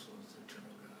Jesus also as the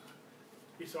eternal God.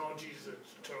 He saw Jesus as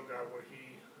the eternal God, where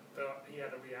he felt he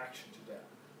had a reaction to that,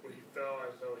 where he felt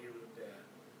as though he was dead.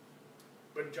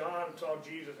 But John saw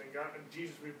Jesus, and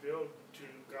Jesus revealed to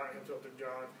God himself to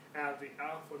John as the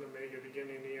Alpha and Omega,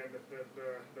 beginning and the end,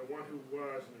 the one who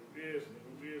was and who is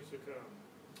to come.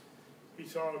 He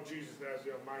saw Jesus as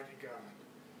the Almighty God.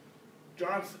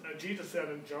 Jesus said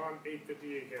in John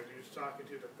 8:58, as he was talking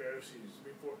to the Pharisees,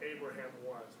 before Abraham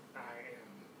was, I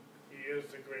am. He is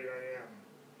the great I am.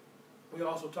 We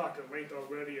also talked at length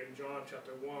already in John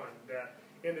chapter 1 that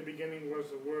in the beginning was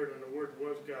the Word, and the Word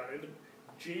was God.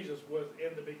 Jesus was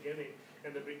in the beginning.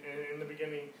 In the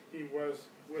beginning, he was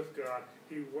with God.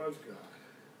 He was God.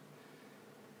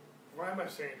 Why am I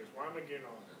saying this? Why am I getting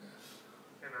all of this?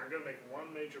 and I'm going to make one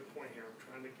major point here I'm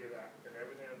trying to get at, and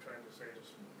everything I'm trying to say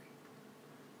this morning.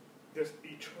 This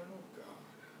eternal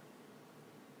God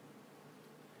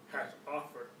has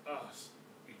offered us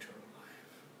eternal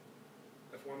life.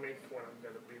 That's one main point I'm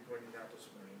going to be bringing out this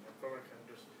morning. I feel like I'm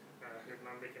just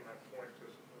not making my point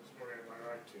this morning as I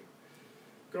like to.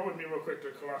 Go with me real quick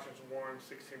to Colossians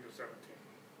 1:16 to 17.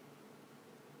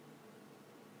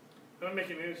 Am I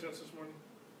making any sense this morning?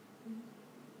 Mm-hmm.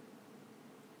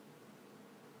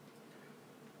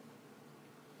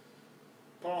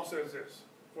 Paul says this,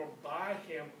 for by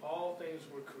him all things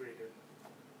were created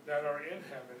that are in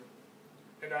heaven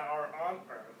and that are on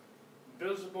earth,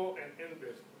 visible and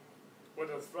invisible,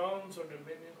 whether thrones or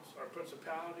dominions or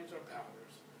principalities or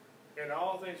powers. And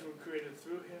all things were created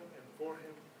through him and for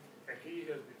him, and he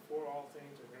is before all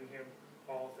things, and in him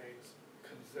all things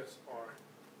consist or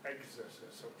exist,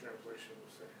 as some translation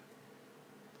will say.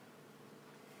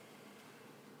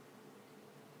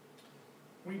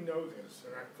 We know this,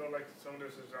 and I feel like some of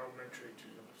this is elementary to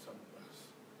some of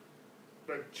us.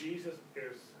 But Jesus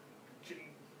is,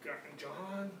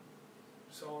 John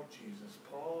saw Jesus.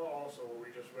 Paul also, what we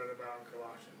just read about in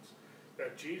Colossians,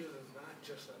 that Jesus is not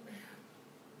just a man.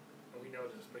 And we know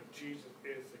this, but Jesus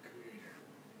is the creator.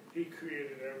 He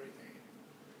created everything.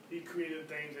 He created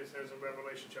things, it says in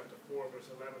Revelation chapter 4, verse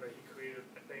 11, that he created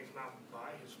things not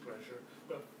by his pleasure,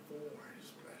 but for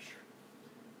his pleasure.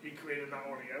 He created not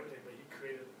only everything, but he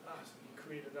created us. And he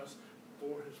created us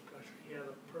for his pleasure. He had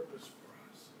a purpose for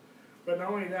us. But not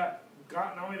only that,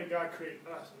 not only did God create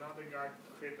us, not that God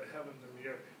created the heavens and the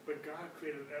earth, but God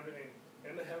created everything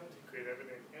in the heavens. He created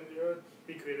everything in the earth.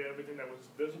 He created everything that was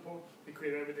visible. He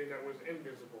created everything that was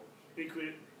invisible. He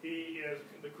is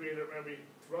the creator of every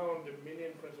throne,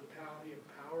 dominion, principality, and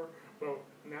power, both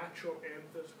natural and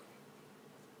physical.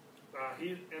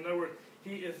 In other words,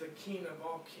 he is the King of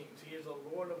all kings. He is the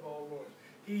Lord of all lords.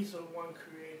 He's the one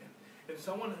created. And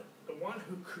the one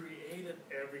who created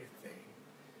everything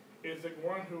is the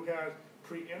one who has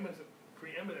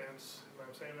preeminence, if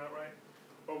I'm saying that right,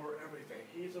 over everything.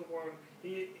 He's the one,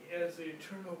 he is the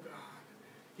eternal God.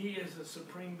 He is the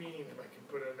supreme being, if I can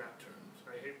put it in that terms.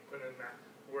 I hate putting in that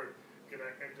word. It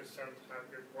just sounds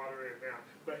like water it down.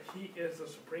 But he is the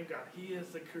supreme God. He is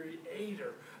the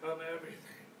creator of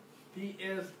everything. He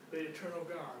is the eternal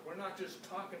God. We're not just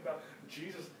talking about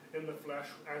Jesus in the flesh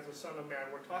as the Son of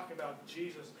Man. We're talking about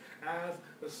Jesus as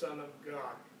the Son of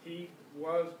God. He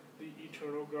was the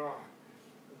eternal God.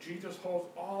 Jesus holds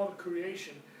all the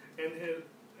creation in his.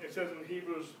 It says in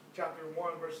Hebrews chapter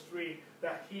 1, verse 3,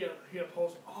 that he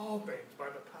upholds all things by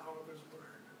the power of his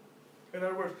word. In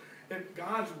other words, in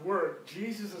God's word,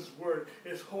 Jesus' word,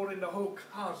 is holding the whole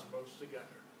cosmos together.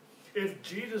 If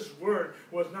Jesus' word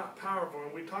was not powerful,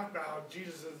 and we talked about how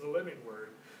Jesus is the living word,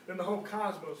 then the whole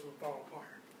cosmos would fall apart.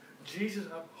 Jesus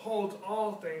upholds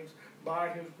all things by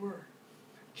his word.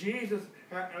 Jesus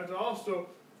has also,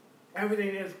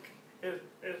 everything is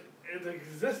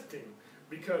existing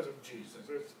because of Jesus.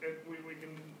 We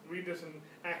can read this in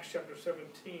Acts chapter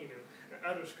 17 and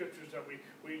other scriptures that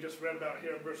we just read about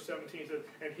here in verse 17. It says,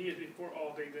 and he is before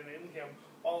all things, and in him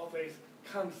all things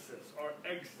consist or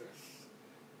exist.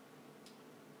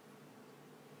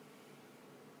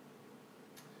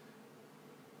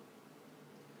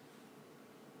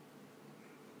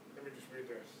 Let me just read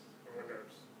this in my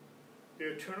notes. The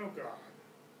eternal God.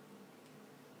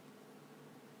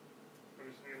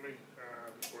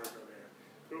 Before I go there,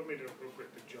 go with me real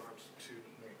quick to John 2:19.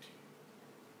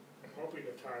 I'm hoping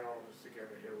to tie all this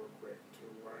together here real quick to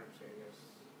why I'm saying this.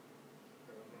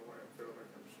 I don't know why I feel like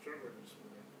I'm struggling this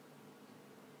morning.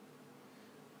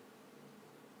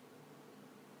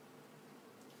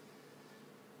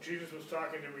 Jesus was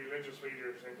talking to religious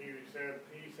leaders, and he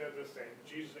said this thing.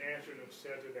 Jesus answered and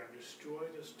said to them, destroy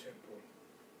this temple,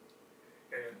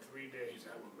 and in 3 days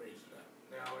I will raise it up.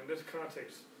 Now, in this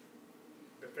context,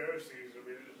 the Pharisees, the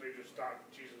religious leaders, thought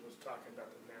Jesus was talking about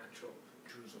the natural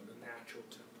Jerusalem, the natural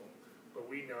temple. But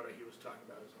we know that he was talking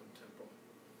about his own temple.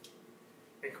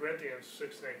 In Corinthians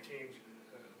 6:19,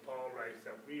 Paul writes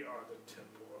that we are the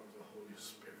temple of the Holy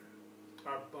Spirit.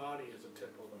 Our body is a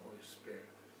temple of the Holy Spirit.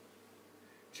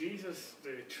 Jesus,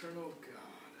 the eternal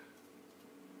God,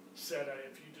 said that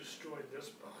if you destroy this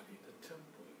body, the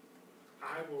temple,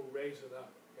 I will raise it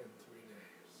up in 3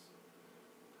 days.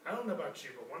 I don't know about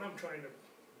you, but what I'm trying to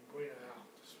bring out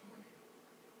this morning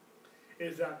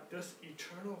is that this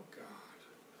eternal God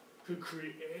who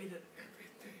created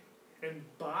everything, and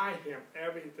by him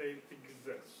everything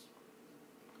exists,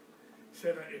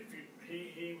 said that if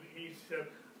he said,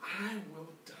 I will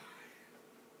die.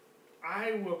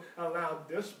 I will allow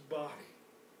this body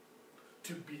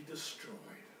to be destroyed.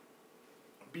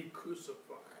 be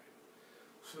crucified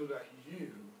so that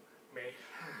you may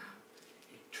have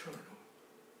eternal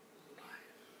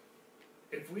life.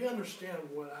 If we understand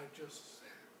what I just said,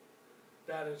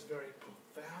 that is very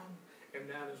profound, and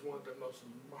that is one of the most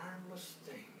marvelous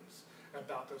things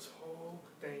about this whole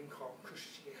thing called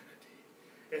Christianity,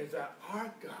 is that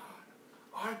our God,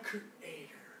 our Creator,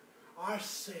 our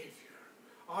Savior,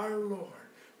 our Lord,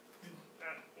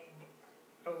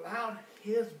 allowed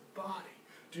his body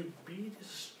to be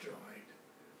destroyed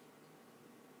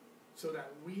so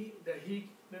that he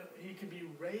could be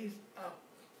raised up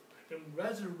and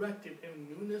resurrected in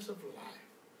newness of life,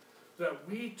 so that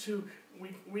we too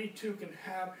can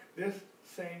have this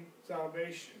same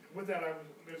salvation. With that,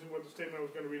 this is what the statement I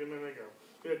was going to read a minute ago.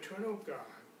 The eternal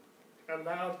God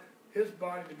allowed his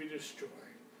body to be destroyed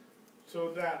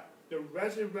so that the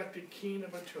resurrected King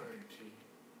of eternity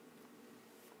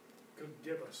could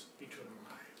give us eternal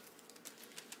life.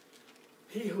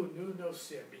 He who knew no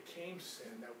sin became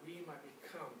sin that we might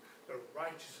become the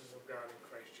righteousness of God in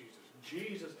Christ Jesus.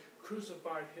 Jesus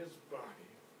crucified his body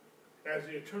as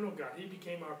the eternal God. He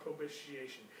became our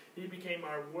propitiation. He became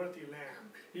our worthy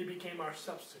lamb. He became our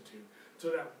substitute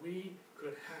so that we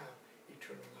could have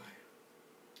eternal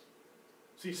life.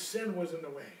 See, sin was in the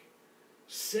way.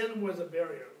 Sin was a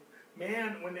barrier.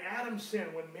 Man, when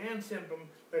man sinned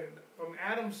from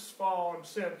Adam's fall and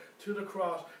sin to the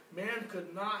cross, man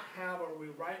could not have a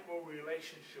rightful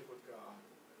relationship with God.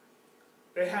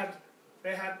 They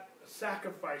had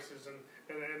sacrifices and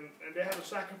they had to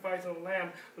sacrifice a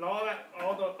lamb and all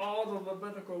the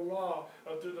Levitical law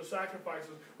through the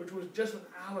sacrifices, which was just an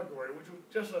allegory, which was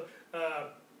just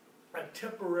a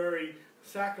temporary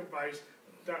sacrifice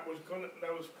that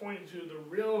was pointing to the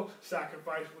real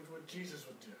sacrifice, which what Jesus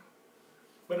would do.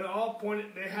 But it all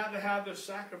pointed, they had to have the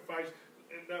sacrifice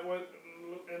that was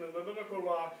in the Levitical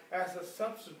law as a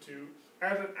substitute,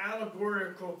 as an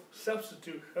allegorical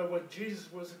substitute of what Jesus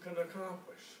was going to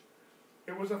accomplish.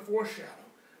 It was a foreshadow.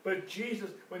 But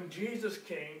Jesus, when Jesus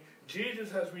came,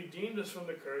 Jesus has redeemed us from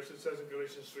the curse, it says in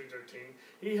Galatians 3:13.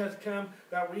 He has come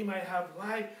that we might have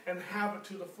life and have it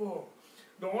to the full.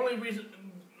 The only reason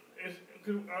is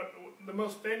the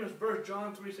most famous verse,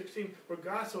 John 3:16, for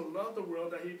God so loved the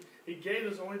world that he gave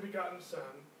his only begotten Son,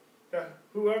 that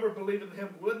whoever believed in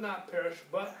him would not perish,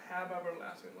 but have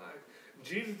everlasting life.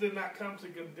 Jesus did not come to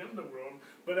condemn the world,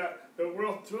 but that the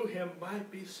world through him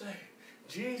might be saved.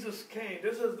 Jesus came.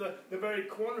 This is the very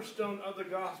cornerstone of the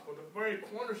gospel, the very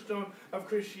cornerstone of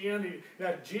Christianity,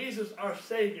 that Jesus, our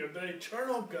Savior, the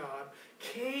eternal God,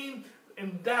 came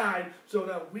and died so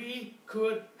that we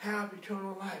could have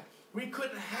eternal life. We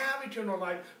couldn't have eternal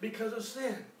life because of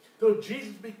sin. So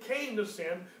Jesus became the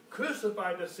sin,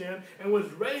 crucified the sin, and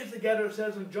was raised together, it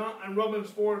says in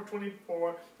Romans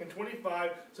 4:24 and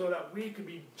 25, so that we could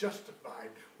be justified.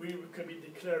 We could be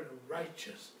declared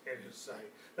righteous in his sight.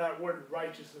 That word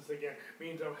righteousness, again,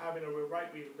 means of having a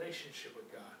right relationship with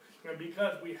God. And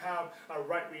because we have a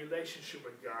right relationship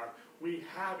with God, we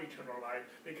have eternal life,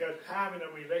 because having a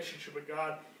relationship with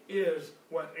God is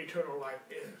what eternal life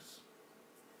is.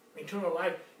 Eternal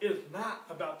life is not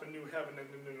about the new heaven and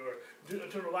the new earth.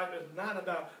 Eternal life is not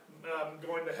about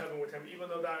going to heaven with him, even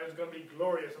though that is going to be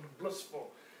glorious and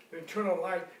blissful. Eternal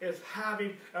life is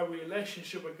having a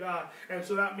relationship with God. And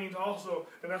so that means also,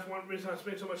 and that's one reason I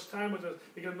spend so much time with this,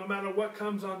 because no matter what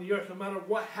comes on the earth, no matter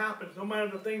what happens, no matter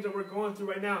the things that we're going through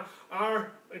right now,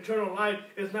 our eternal life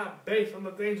is not based on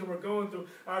the things that we're going through.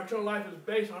 Our eternal life is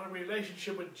based on a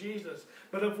relationship with Jesus.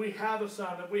 But if we have the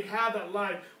Son, if we have that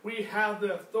life, we have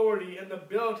the authority and the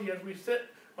ability as we sit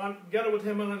together with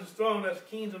him on his throne as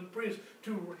kings and priests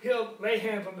to heal, lay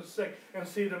hands on the sick and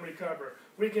see them recover.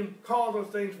 We can call those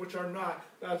things which are not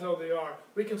as though they are.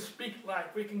 We can speak life.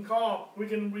 We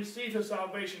can receive his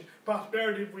salvation,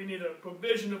 prosperity if we need it,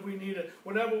 provision if we need it,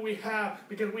 whatever we have,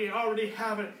 because we already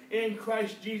have it in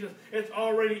Christ Jesus. It's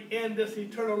already in this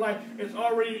eternal life. It's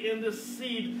already in this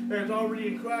seed that is already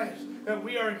in Christ. That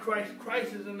we are in Christ.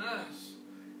 Christ is in us.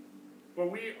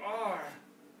 But we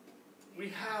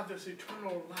have this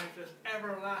eternal life, this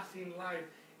everlasting life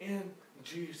in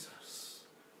Jesus.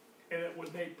 And it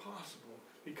was made possible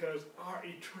because our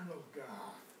eternal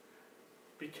God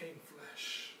became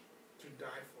flesh to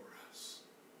die for us,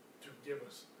 to give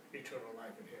us eternal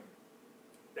life in him.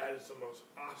 That is the most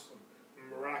awesome,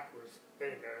 miraculous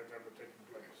thing that has ever taken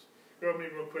place. Go with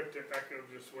me real quick to echo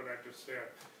just what I just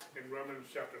said in Romans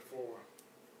chapter 4.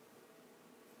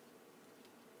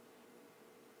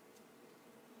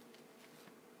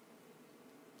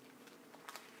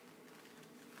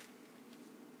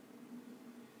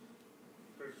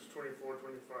 Verses 24,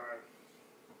 25.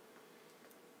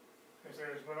 It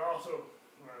says, but also,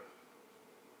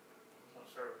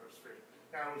 serve his feet.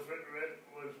 Now, it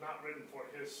was not written for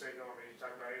his sake only. He's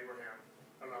talking about Abraham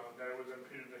alone, that it was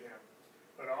imputed to him.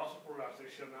 But also for us, it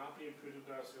shall not be imputed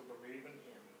to us who believe in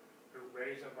him, who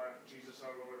raised up Jesus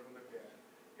our Lord from the dead.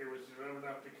 He was delivered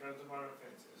up because of our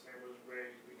offenses, and was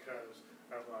raised because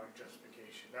of our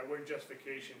justification. That word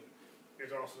justification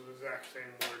is also the exact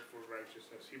same word for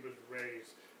righteousness. He was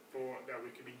raised for that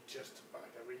we could be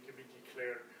justified, that we could be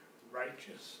declared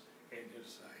righteous in his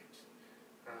sight.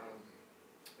 I'm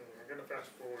going to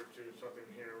fast forward to something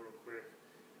here real quick.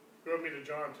 Go with me to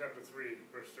John chapter 3,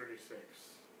 verse 36.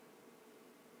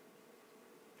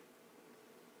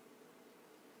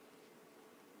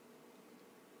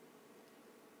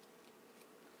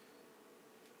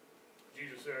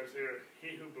 Jesus says here,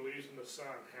 he who believes in the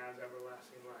Son has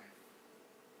everlasting life.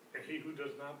 And he who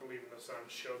does not believe in the Son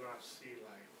shall not see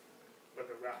life, but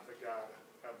the wrath of God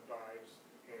abides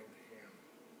in him.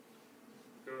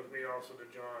 Go with me also to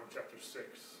John chapter 6.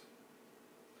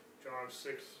 John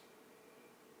 6,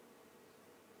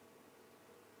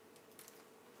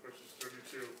 verses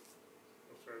 32.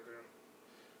 We'll start there.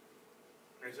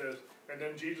 It says, and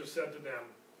then Jesus said to them,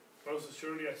 most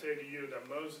assuredly I say to you that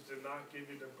Moses did not give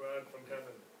you the bread from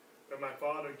heaven, but my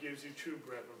Father gives you true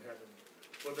bread from heaven.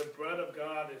 For the bread of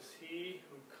God is he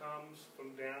who comes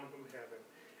from down from heaven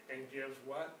and gives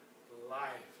what?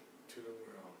 Life to the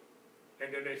world.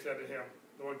 And then they said to him,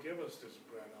 Lord, give us this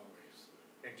bread always.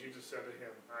 And Jesus said to him,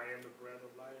 I am the bread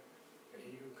of life, and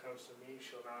he who comes to me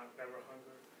shall not ever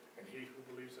hunger, and he who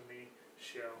believes in me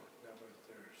shall never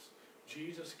thirst.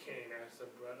 Jesus came as the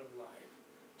bread of life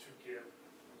to give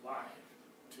life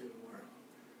to the world.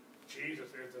 Jesus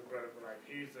is the bread of life.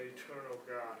 He's the eternal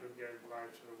God who gave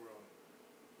life to the world.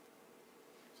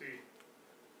 See,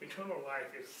 eternal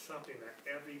life is something that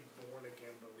every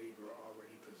born-again believer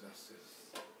already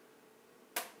possesses.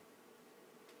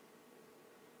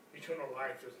 Eternal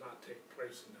life does not take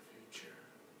place in the future.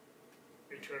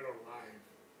 Eternal life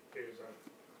is a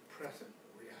present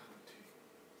reality.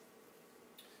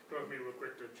 Go with me real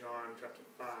quick to John chapter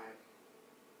 5,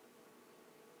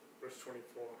 verse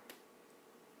 24.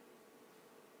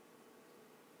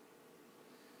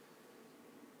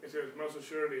 It says, most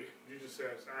assuredly, Jesus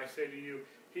says, I say to you,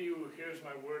 he who hears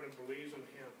my word and believes in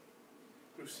him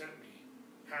who sent me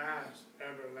has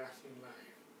everlasting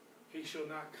life. He shall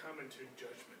not come into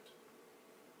judgment,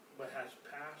 but has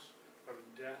passed from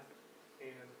death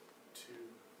into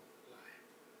life.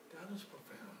 That is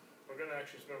profound. We're going to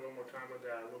actually spend a little more time with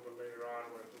that a little bit later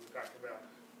on when we talk about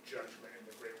judgment in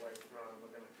the Great White Throne.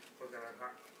 We're going to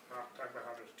talk about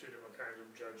how there's two different kinds of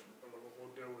judgment, and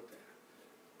we'll deal with that.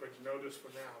 But you know this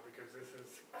for now, because this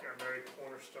is a very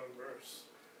cornerstone verse,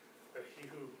 that he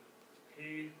who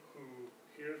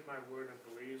hears my word and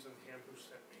believes in him who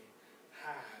sent me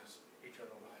has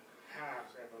eternal life, has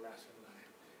everlasting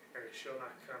life, and it shall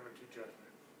not come into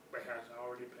judgment, but has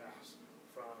already passed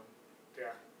from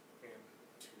death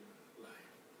into life.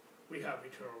 We have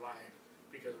eternal life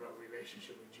because of our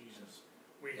relationship with Jesus.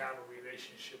 We have a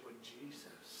relationship with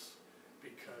Jesus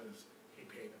because he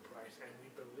paid the price, and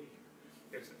we believe.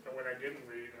 What I didn't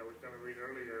read, I was going to read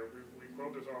earlier, we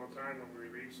quote this all the time when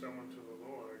we lead someone to the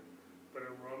Lord, but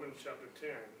in Romans chapter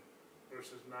 10,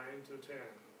 verses 9 to 10,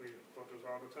 we quote this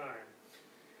all the time.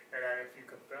 And if you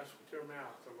confess with your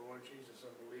mouth the Lord Jesus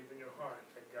and believe in your heart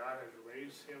that God has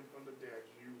raised him from the dead,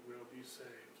 you will be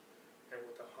saved. And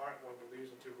with the heart one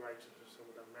believes into righteousness, and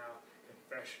with the mouth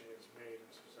confession is made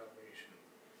into salvation.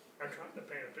 I'm trying to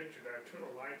paint a picture that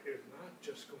eternal life is not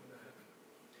just going to heaven.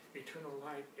 Eternal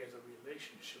life is a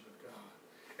relationship with God.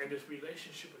 And this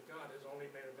relationship with God is only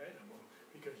made available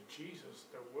because Jesus,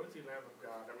 the worthy Lamb of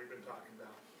God that we've been talking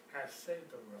about, has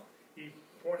saved the world. He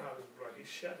poured out his blood. He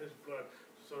shed his blood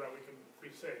so that we can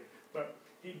be saved. But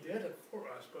he did it for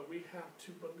us, but we have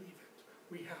to believe it.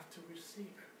 We have to receive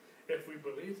it. If we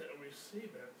believe it and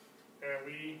receive it, and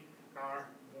we are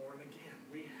born again.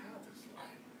 We have this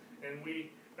life. And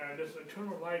this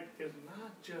eternal life is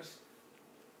not just.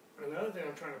 Another thing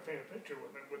I'm trying to paint a picture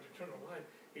with eternal life,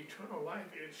 it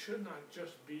should not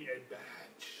just be a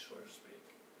badge, so to speak.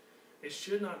 It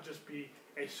should not just be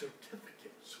a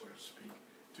certificate, so to speak,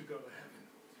 to go to heaven.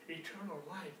 Eternal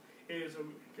life is,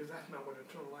 because that's not what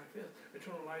eternal life is.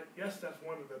 Eternal life, yes, that's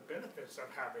one of the benefits of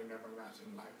having everlasting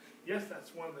life. Yes,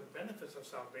 that's one of the benefits of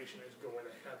salvation is going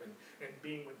to heaven and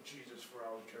being with Jesus for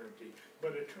all eternity.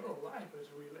 But eternal life is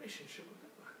a relationship with God.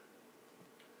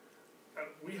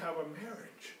 We have a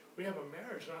marriage. We have a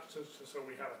marriage not just so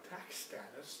we have a tax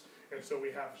status and so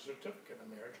we have a certificate of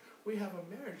marriage. We have a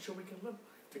marriage so we can live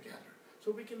together,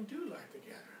 so we can do life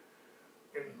together.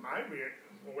 In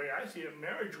the way I see it,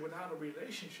 marriage without a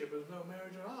relationship is no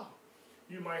marriage at all.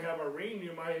 You might have a ring.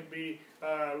 You might be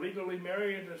legally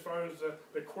married as far as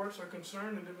the courts are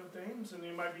concerned and different things. And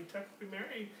you might be technically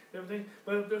married and everything.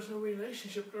 But if there's no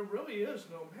relationship, there really is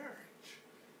no marriage.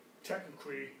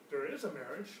 Technically, there is a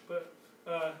marriage, but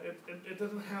it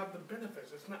doesn't have the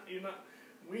benefits. It's not.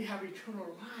 We have eternal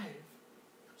life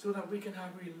so that we can have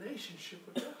a relationship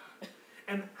with God.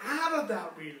 And out of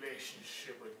that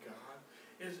relationship with God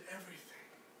is everything,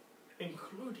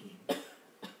 including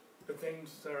the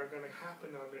things that are going to happen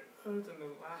on the earth in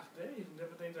the last days and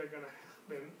different things that are going to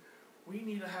happen. We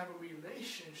need to have a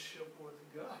relationship with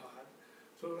God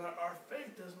so that our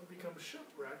faith doesn't become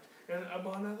shipwrecked and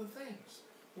among other things.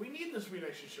 We need this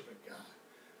relationship with God.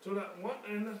 So that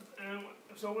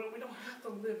so we don't have to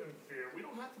live in fear. We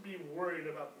don't have to be worried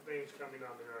about the things coming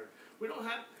on the earth. We don't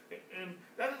have, and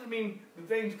that doesn't mean the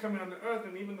things coming on the earth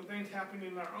and even the things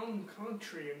happening in our own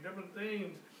country and different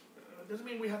things. Doesn't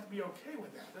mean we have to be okay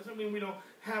with that. Doesn't mean we don't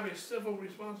have a civil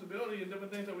responsibility and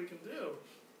different things that we can do.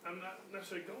 I'm not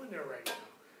necessarily going there right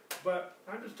now, but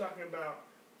I'm just talking about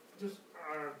just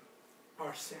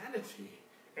our sanity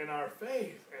and our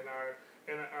faith and our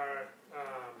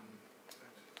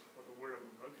what the word I'm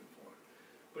looking for,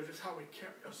 but just how we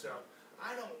carry ourselves.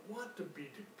 I don't want to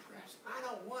be depressed. I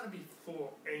don't want to be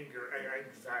full of anger and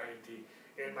anxiety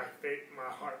and my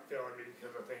heart failing me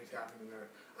because of things happening there.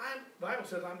 The Bible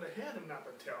says I'm the head and not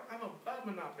the tail. I'm above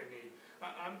and not beneath.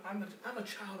 I'm a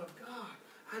child of God.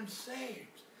 I'm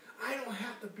saved. I don't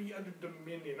have to be under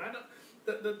dominion.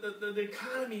 The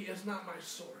economy is not my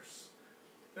source.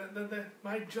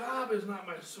 My job is not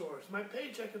my source. My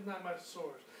paycheck is not my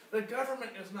source. The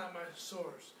government is not my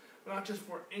source. Not just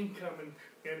for income and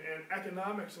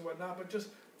economics and whatnot, but just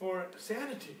for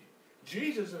sanity.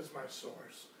 Jesus is my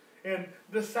source. And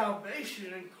the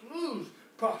salvation includes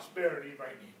prosperity if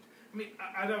I need. I mean,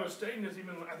 I was stating this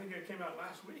even, I think it came out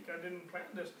last week. I didn't plan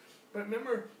this. But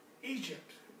remember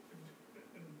Egypt.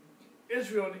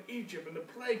 Israel and Egypt and the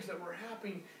plagues that were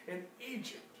happening in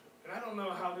Egypt. And I don't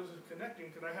know how this is connecting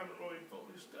because I haven't really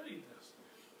fully studied this.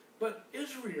 But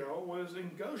Israel was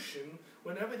in Goshen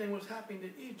when everything was happening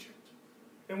in Egypt.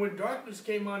 And when darkness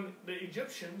came on the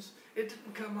Egyptians, it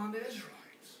didn't come on the Israelites.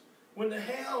 When the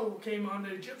hail came on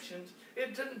the Egyptians,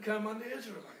 it didn't come on the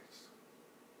Israelites.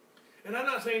 And I'm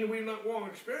not saying we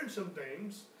won't experience some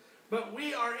things, but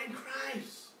we are in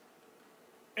Christ.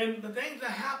 And the things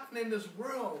that happen in this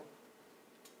world,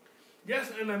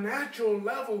 yes, on a natural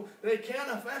level, they can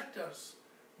affect us.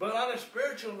 But on a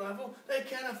spiritual level, they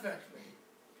can affect me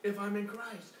if I'm in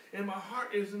Christ and my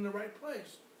heart is in the right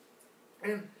place.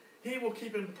 And He will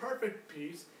keep in perfect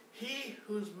peace he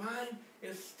whose mind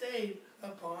is stayed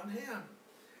upon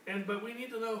Him. But we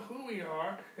need to know who we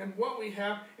are and what we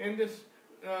have in this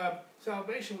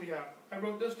salvation we have. I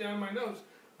wrote this down in my notes.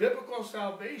 Biblical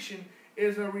salvation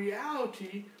is a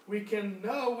reality we can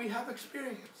know we have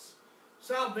experienced.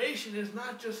 Salvation is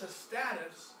not just a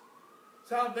status.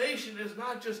 Salvation is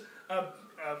not just a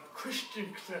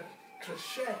Christian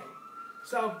cliche.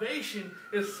 Salvation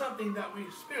is something that we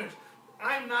experience.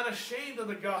 I'm not ashamed of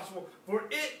the gospel, for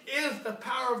it is the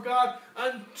power of God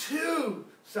unto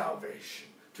salvation,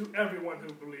 to everyone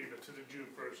who believeth, to the Jew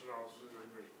first and also to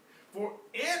the Greek. For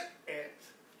in it,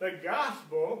 the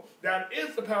gospel, that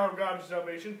is the power of God unto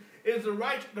salvation, is the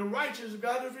righteousness of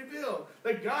God is revealed.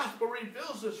 The gospel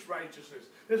reveals this righteousness,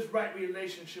 this right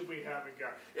relationship we have with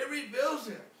God. It reveals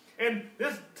it. And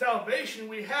this salvation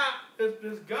we have,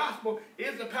 this gospel,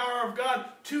 is the power of God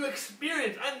to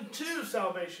experience unto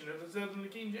salvation, as it says in the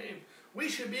King James. We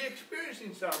should be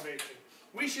experiencing salvation.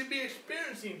 We should be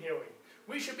experiencing healing.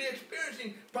 We should be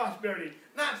experiencing prosperity.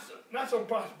 Not so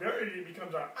prosperity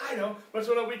becomes our idol, but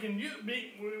so that we can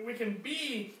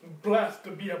be blessed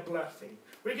to be a blessing.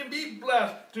 We can be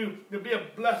blessed to be a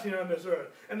blessing on this earth.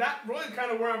 And that's really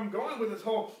kind of where I'm going with this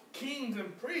whole kings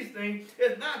and priests thing.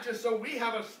 It's not just so we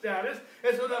have a status,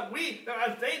 it's so that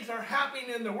as things are happening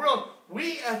in the world,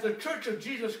 we as the Church of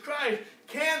Jesus Christ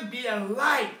can be a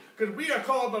light. Because we are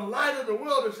called the light of the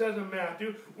world, it says in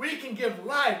Matthew. We can give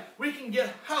life. We can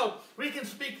give help. We can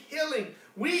speak healing.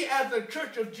 We as the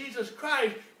Church of Jesus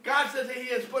Christ, God says that He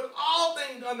has put all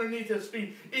things underneath His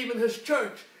feet, even His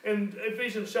church, in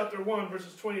Ephesians chapter 1,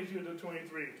 verses 22 to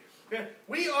 23. Okay?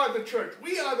 We are the church.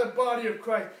 We are the body of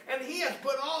Christ. And He has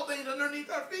put all things underneath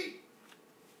our feet.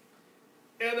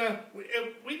 And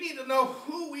we need to know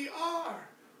who we are.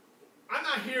 I'm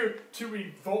not here to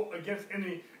revolt against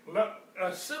any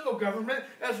civil government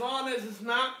as long as it's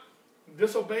not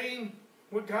disobeying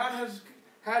what God has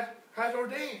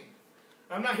ordained.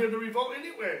 I'm not here to revolt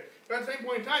anyway. But at the same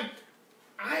point in time,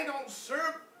 I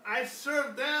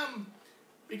serve them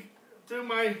through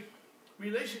my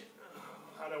relation.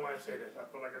 how do I say this? I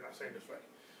feel like I'm not saying this right.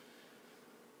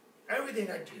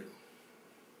 Everything I do,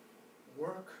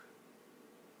 work,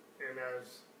 and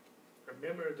as a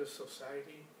member of this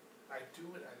society, I do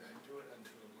it and I do it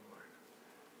unto the Lord.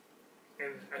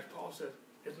 And as Paul said,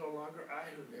 it's no longer I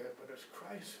who live, but it's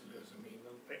Christ who lives in me.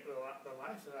 The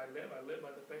life that I live by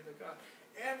the faith of God.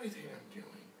 Everything I'm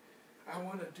doing, I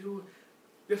want to do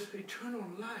this eternal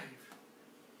life.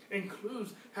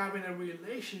 Includes having a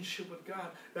relationship with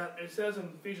God. That it says in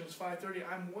Ephesians 5:30,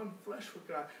 I'm one flesh with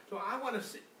God. So I want to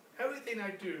see everything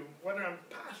I do, whether I'm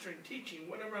pastoring, teaching,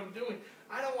 whatever I'm doing,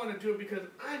 I don't want to do it because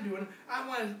I'm doing it.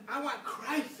 I want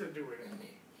Christ to do it in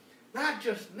me. Not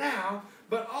just now,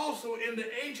 but also in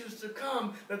the ages to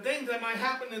come, the things that might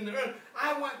happen in the earth.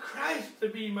 I want Christ to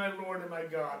be my Lord and my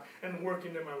God and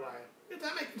working in my life. Is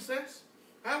that making sense?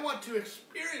 I want to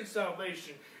experience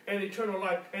salvation and eternal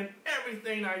life in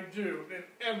everything I do and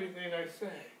everything I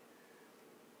say.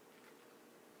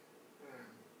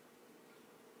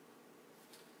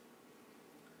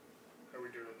 How we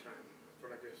doing on time? I feel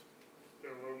like it's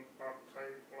been a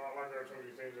lot longer than some of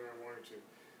these things than I wanted to.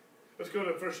 Let's go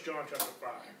to 1 John chapter 5.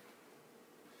 I'm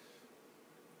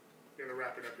going to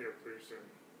wrap it up here pretty soon.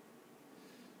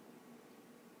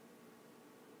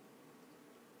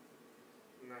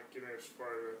 Not getting as far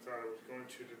as I thought I was going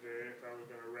to today. If I was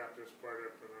going to wrap this part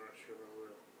up, and I'm not sure I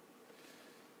will.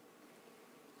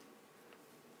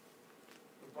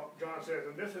 John says,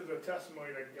 and this is the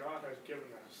testimony that God has given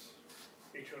us,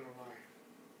 eternal life.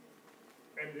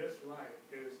 And this life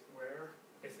is where?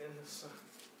 It's in His Son.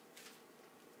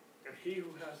 And he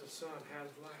who has the Son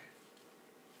has life.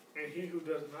 And he who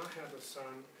does not have the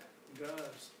Son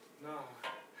does not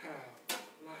have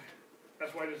life.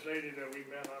 That's why this lady that we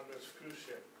met on this cruise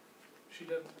ship, she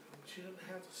didn't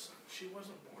have the Son. She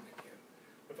wasn't born again.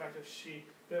 The fact that she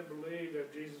didn't believe that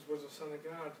Jesus was the Son of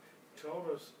God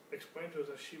explained to us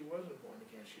that she wasn't born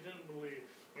again. She didn't believe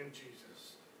in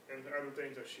Jesus and the other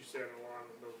things that she said along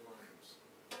those lines.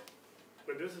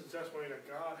 But this is testimony that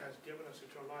God has given us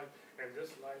eternal life, and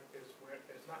this life is where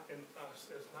it's not in us,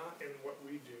 it's not in what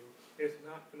we do, it's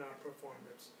not in our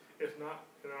performance, it's not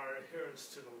in our adherence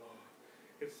to the law.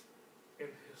 It's in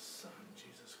His Son,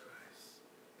 Jesus Christ.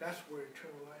 That's where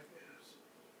eternal life is.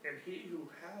 And he who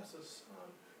has the Son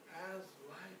has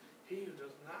life. He who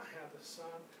does not have the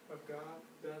Son of God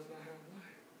does not have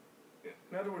life.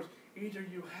 In other words, either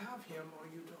you have Him or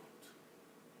you don't.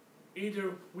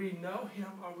 Either we know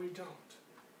Him or we don't.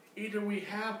 Either we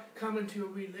have come into a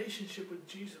relationship with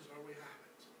Jesus or we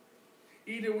haven't.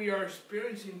 Either we are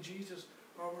experiencing Jesus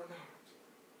or we're not.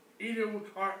 Either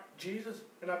our Jesus,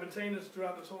 and I've been saying this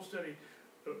throughout this whole study,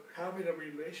 having a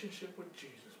relationship with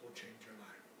Jesus will change your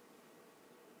life.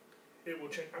 It will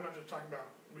change. I'm not just talking about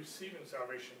receiving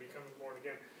salvation, becoming born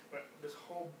again, but this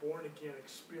whole born again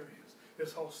experience,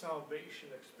 this whole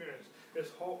salvation experience, this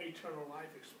whole eternal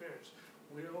life experience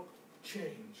will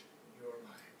change your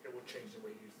life. It will change the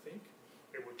way you think.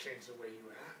 It will change the way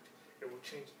you act. It will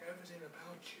change everything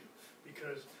about you,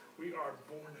 because we are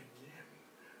born again,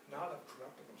 not of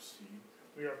corruptible seed.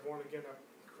 We are born again of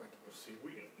incorruptible seed.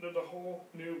 The whole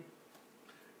new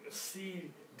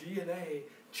seed DNA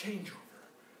changeover,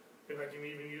 if I can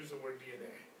even use the word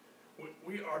DNA.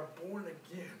 We are born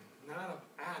again, not of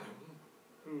Adam,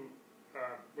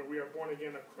 but we are born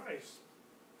again of Christ,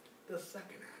 the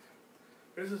second Adam.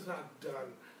 This is not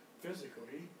done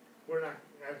physically. We're not,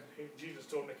 as Jesus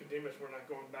told Nicodemus, we're not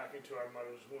going back into our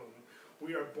mother's womb.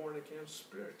 We are born again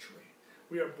spiritually.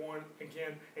 We are born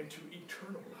again into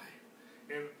eternal life.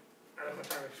 And I don't have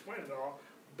time to explain it all,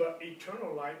 but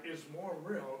eternal life is more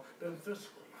real than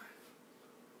physical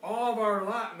life. All of our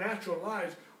natural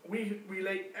lives, we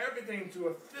relate everything to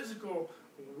a physical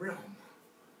realm.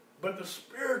 But the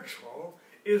spiritual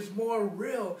is more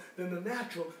real than the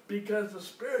natural, because the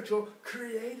spiritual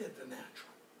created the natural.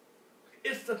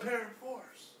 It's the parent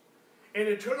force. And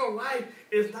eternal life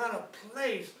is not a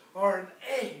place or an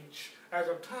age as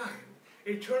of time.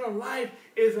 Eternal life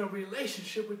is a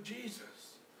relationship with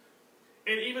Jesus.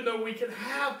 And even though we can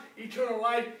have eternal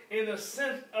life in the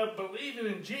sense of believing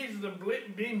in Jesus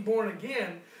and being born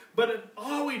again, but if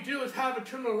all we do is have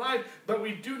eternal life, but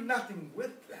we do nothing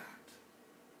with that,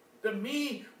 to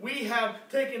me, we have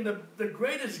taken the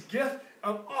greatest gift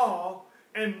of all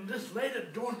and just laid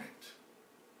it dormant.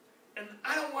 And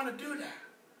I don't want to do that.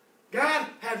 God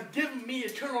has given me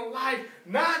eternal life,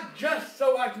 not just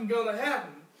so I can go to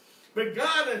heaven, but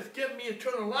God has given me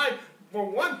eternal life for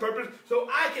one purpose, so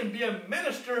I can be a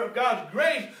minister of God's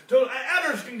grace, so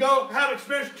others can go have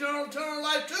experienced eternal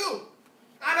life too.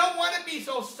 I don't want to be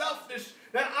so selfish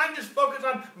that I'm just focused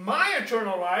on my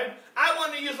eternal life. I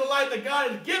want to use the life that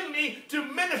God has given me to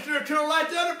minister eternal life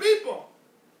to other people,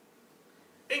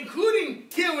 including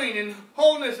healing and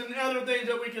wholeness and other things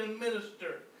that we can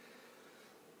minister.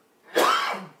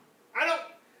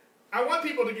 I want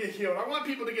people to get healed. I want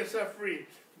people to get set free.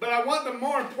 But I want them,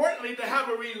 more importantly, to have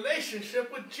a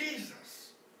relationship with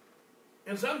Jesus.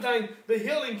 And sometimes the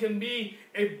healing can be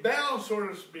a bell, so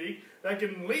to speak, that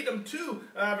can lead them to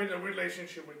having a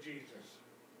relationship with Jesus.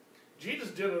 Jesus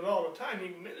did it all the time. He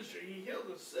ministered. He healed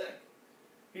the sick.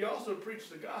 He also preached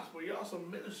the gospel. He also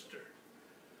ministered.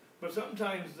 But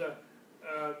sometimes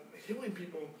healing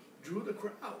people drew the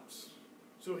crowds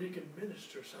so he could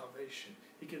minister salvation.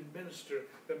 He can minister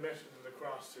the message of the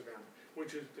cross to them,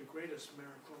 which is the greatest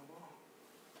miracle of all.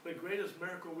 The greatest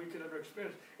miracle we could ever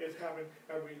experience is having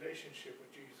a relationship with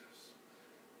Jesus.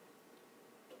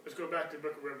 Let's go back to the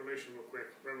book of Revelation real quick.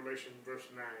 Revelation verse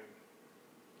 9.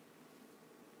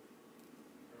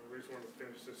 I just want to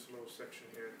finish this little section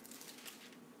here.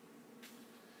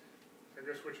 I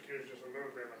guess switch gears just a little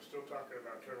bit. I'm still talking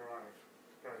about eternal life.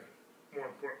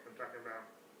 More important, I'm talking about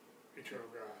eternal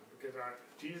God. Because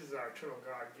Jesus, our eternal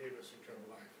God, gave us eternal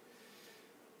life.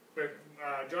 But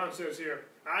John says here,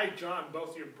 I, John,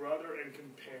 both your brother and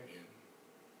companion,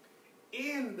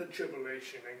 in the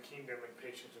tribulation and kingdom and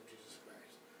patience of Jesus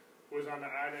Christ, was on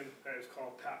the island that is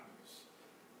called Patmos,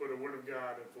 for the word of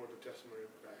God and for the testimony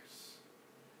of Christ.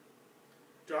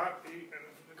 John,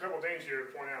 a couple of things here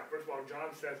to point out. First of all, John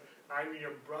says, I'm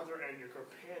your brother and your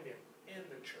companion in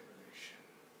the tribulation.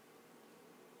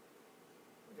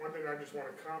 One thing I just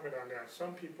want to comment on that,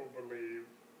 some people believe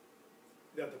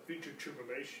that the future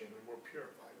tribulation will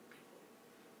purify the people.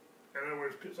 In other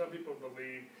words, some people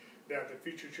believe that the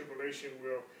future tribulation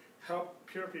will help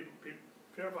purify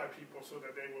people so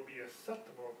that they will be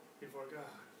acceptable before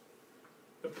God.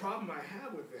 The problem I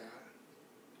have with that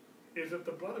is that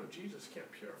the blood of Jesus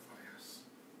can't purify us.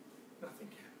 Nothing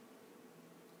can.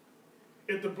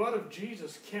 If the blood of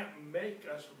Jesus can't make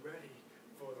us ready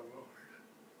for the Lord,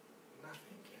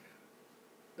 nothing can.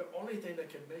 The only thing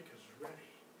that can make us ready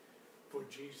for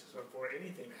Jesus or for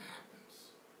anything that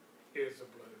happens is the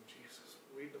blood of Jesus.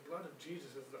 The blood of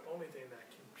Jesus is the only thing that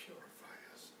can purify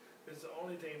us. It's the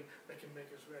only thing that can make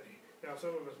us ready. Now,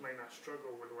 some of us may not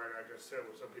struggle with what I just said,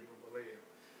 what some people believe.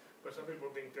 But some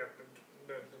people think that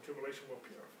the tribulation will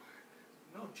purify.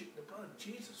 No, the blood of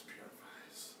Jesus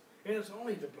purifies. And it's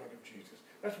only the blood of Jesus.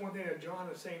 That's one thing that John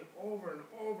is saying over and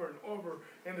over and over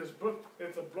in this book.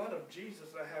 It's the blood of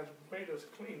Jesus that has made us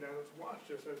clean, that has washed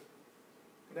us,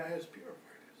 that has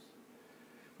purified us.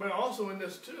 But also in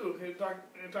this too, it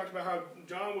talks about how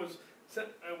John was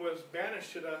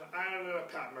banished to the island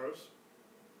of Patmos.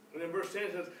 And in verse 10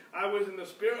 it says, I was in the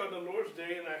spirit of the Lord's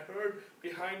day, and I heard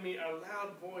behind me a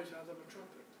loud voice as of a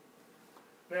trumpet.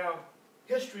 Now,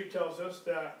 history tells us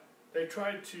that they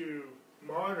tried to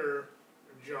martyr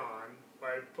John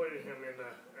by putting him in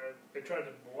they tried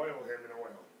to boil him in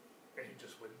oil, and he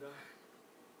just wouldn't die.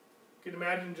 You can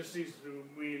imagine just these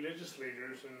religious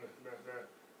leaders and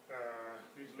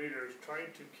these leaders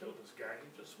trying to kill this guy.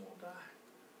 He just won't die.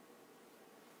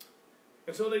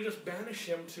 And so they just banished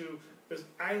him to this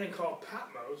island called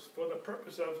Patmos for the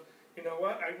purpose of, you know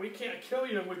what, we can't kill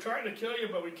you. We're trying to kill you,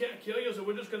 but we can't kill you, so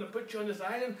we're just going to put you on this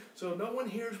island so no one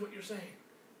hears what you're saying.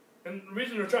 And the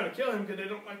reason they're trying to kill him is because they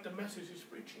don't like the message he's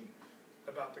preaching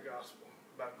about the gospel,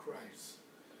 about Christ,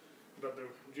 about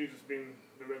Jesus being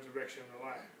the resurrection and the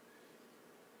life.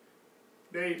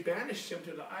 They banished him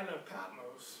to the island of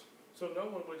Patmos so no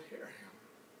one would hear him.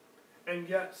 And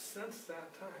yet, since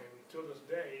that time, till this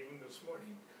day, even this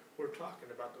morning, we're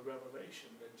talking about the revelation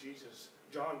that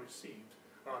John received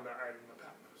on the island of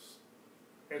Patmos.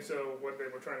 And so what they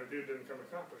were trying to do didn't come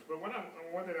accomplished. But one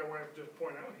thing I want to just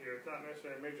point out here, it's not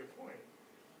necessarily a major point,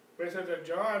 but it says that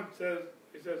John says,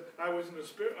 I was in the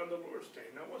spirit on the Lord's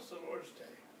day. Now what's the Lord's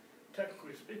day?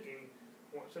 Technically speaking,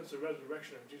 since the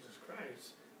resurrection of Jesus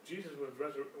Christ, Jesus was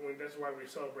resurrected. That's why we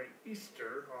celebrate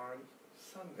Easter on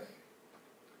Sunday.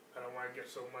 I don't want to get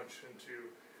so much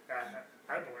into,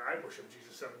 I worship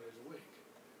Jesus 7 days a week.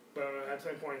 But at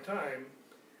the same point in time,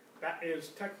 that is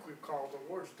technically called the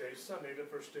Lord's Day, Sunday, the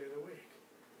first day of the week.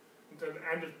 And then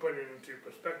I'm just putting it into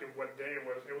perspective what day it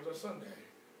was. It was a Sunday.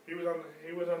 He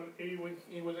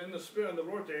was in the spirit on the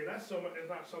Lord's Day. That's it's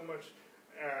not so much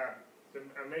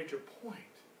a major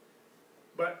point.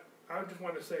 But I just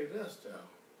want to say this though.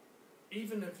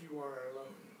 Even if you are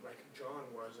alone, like John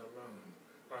was alone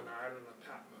on the island of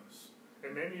Patmos,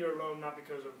 and maybe you're alone not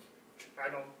because of,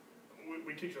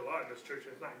 we teach a lot in this church,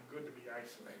 it's not good to be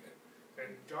isolated.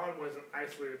 And John wasn't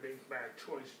isolated by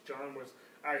choice. John was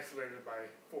isolated by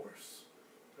force,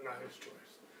 not his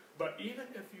choice. But even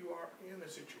if you are in a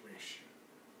situation,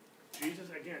 Jesus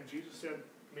said,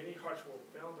 many hearts will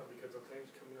fail them because of things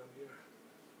coming on the earth.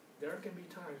 There can be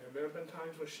times, and there have been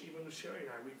times when even with Sherry and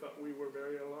I, we thought we were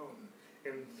very alone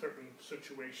in certain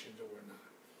situations or whatnot.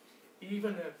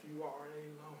 Even if you are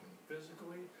alone,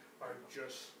 physically, or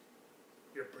just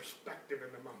your perspective in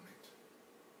the moment,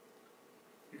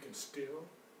 you can still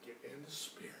get in the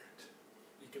Spirit.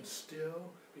 You can still,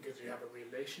 because you have a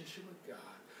relationship with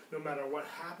God, no matter what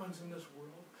happens in this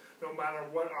world, no matter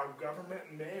what our government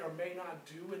may or may not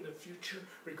do in the future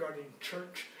regarding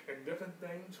church and different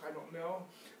things, I don't know.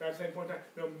 At the same point in time,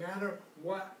 no matter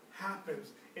what happens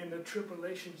in the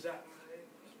tribulations that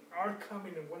are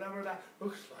coming and whatever that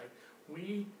looks like,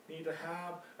 we need to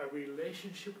have a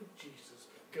relationship with Jesus.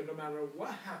 Because no matter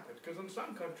what happens, because in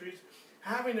some countries,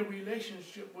 having a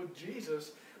relationship with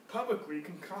Jesus publicly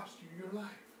can cost you your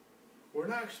life. We're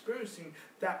not experiencing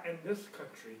that in this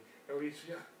country, at least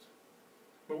yet.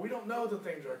 But we don't know the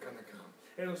things that are going to come.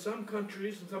 And in some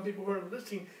countries, and some people who are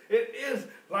listening, it is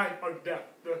life or death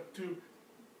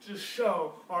to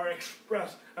show or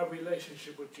express a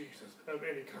relationship with Jesus of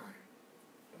any kind.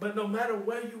 But no matter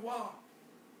where you are,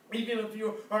 even if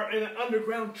you are in an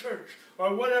underground church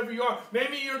or whatever you are,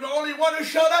 maybe you're the only one who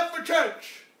showed up for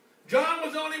church. John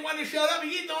was the only one who showed up.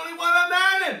 He's the only one on the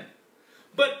island.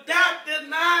 But that did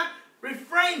not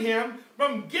refrain him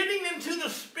from getting into the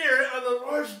spirit of the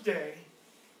Lord's day.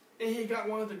 And he got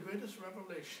one of the greatest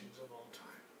revelations of all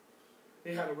time.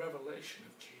 He had a revelation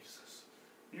of Jesus.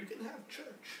 You can have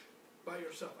church by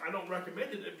yourself. I don't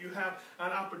recommend it if you have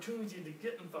an opportunity to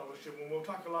get in fellowship. And we'll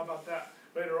talk a lot about that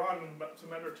later on in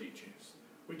some other teachings.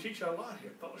 We teach a lot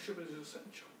here. Fellowship is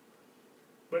essential.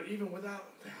 But even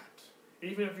without that,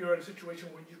 even if you're in a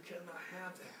situation where you cannot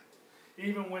have that,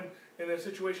 even when in a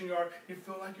situation you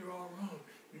feel like you're all alone,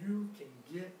 you can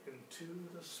get into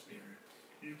the Spirit.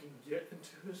 You can get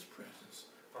into His presence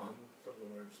on the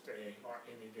Lord's day or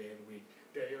any day of the week,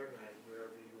 day or night,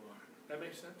 wherever you are. That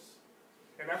makes sense?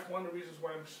 And that's one of the reasons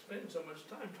why I'm spending so much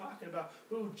time talking about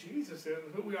who Jesus is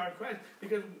and who we are in Christ.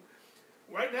 Because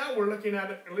right now we're looking at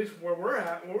it, at least where we're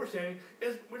at, what we're saying,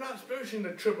 is we're not experiencing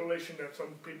the tribulation that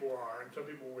some people are and some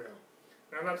people will.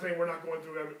 And I'm not saying we're not going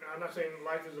through, I'm not saying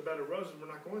life is a bed of roses, we're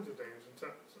not going through things. And so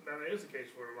that is the case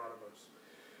for a lot of us.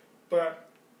 But,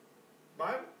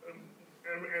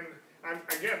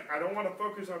 again, I don't want to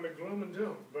focus on the gloom and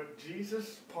doom, but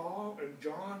Jesus, Paul, and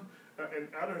John, and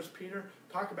others, Peter,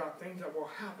 talk about things that will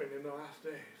happen in the last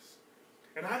days.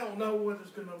 And I don't know what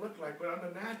it's going to look like, but on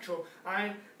the natural,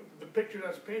 the picture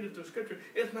that's painted through Scripture,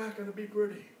 it's not going to be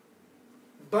pretty.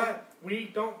 But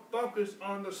we don't focus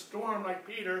on the storm like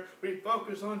Peter. We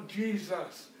focus on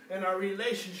Jesus and our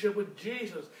relationship with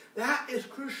Jesus. That is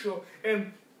crucial.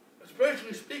 And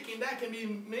spiritually speaking, that can be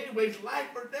in many ways life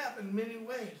or death in many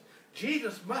ways.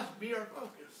 Jesus must be our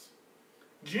focus.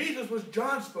 Jesus was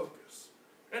John's focus.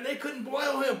 And they couldn't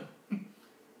boil him.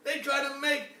 They tried to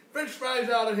make French fries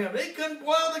out of him. They couldn't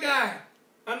boil the guy.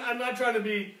 I'm not trying to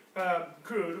be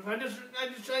crude. I'm just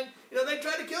saying, they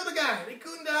tried to kill the guy. They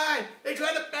couldn't die. They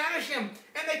tried to banish him.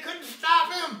 And they couldn't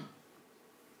stop him.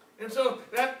 And so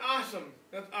that's awesome.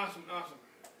 That's awesome.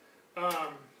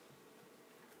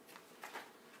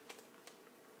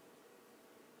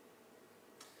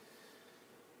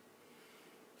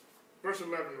 Verse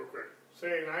 11 real quick.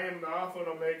 Saying, I am the Alpha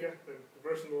and Omega, the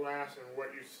verse in the last, and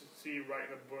what you see right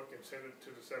in the book, and send it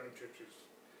to the 7 churches.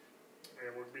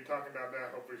 And we'll be talking about that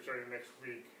hopefully starting next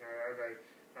week.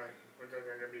 We're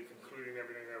going to be concluding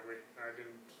everything that I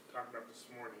didn't talk about this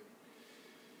morning.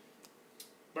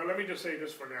 But let me just say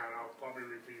this for now, and I'll probably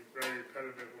be very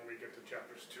repetitive when we get to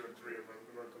chapters 2 and 3 of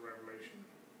the book of Revelation.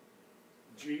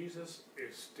 Jesus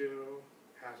still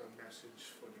has a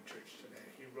message for the church today.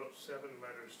 He wrote 7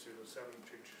 letters to the 7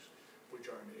 churches which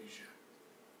are in Asia.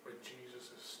 But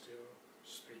Jesus is still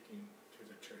speaking to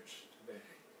the church today.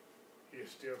 He is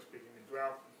still speaking. And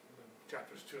throughout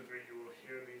chapters 2 and 3, you will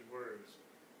hear these words.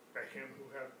 Let him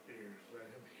who hath ears, let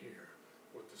him hear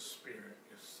what the Spirit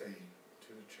is saying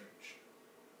to the church.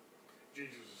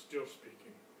 Jesus is still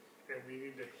speaking. And we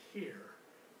need to hear.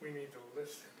 We need to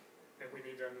listen. And we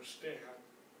need to understand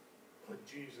what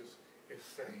Jesus is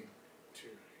saying to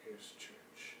his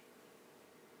church.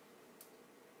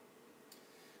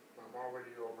 I'm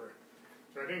already over.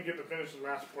 So I didn't get to finish the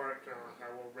last part. I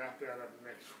will wrap that up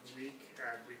next week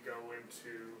as we go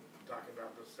into talking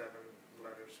about the 7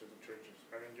 letters to the churches.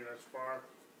 I didn't get as far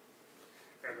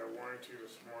as I wanted to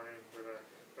this morning, but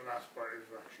the last part is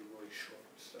actually really short.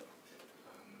 So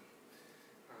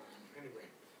anyway,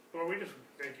 Lord, we just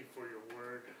thank you for your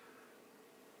word.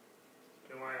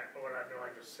 And Lord, I know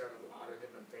I just said a lot of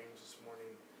different things this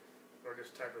morning, or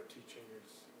this type of teaching it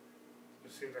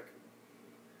seems like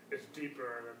it's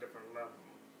deeper on a different level.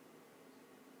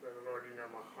 But Lord, you know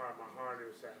my heart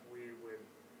is that we would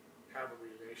have a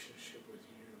relationship with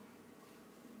you.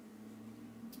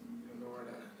 And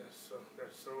Lord, that's so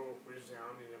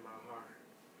resounding in my heart.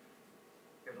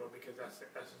 And Lord, because that's the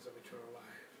essence of eternal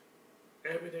life.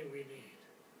 Everything we need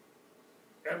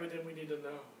to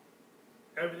know,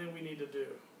 everything we need to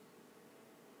do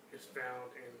is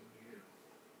found in you.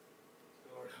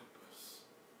 Lord, help us.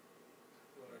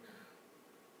 Lord,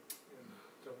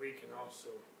 so we can also,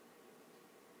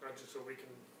 not just so we can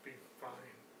be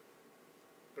fine,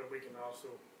 but we can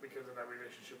also, because of that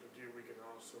relationship with you, we can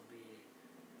also be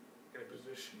in a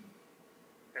position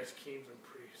as kings and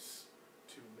priests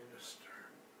to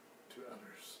minister to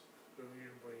others who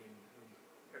you bring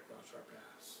across our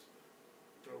paths.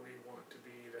 So we want to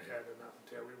be the head and not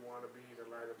the tail. We want to be the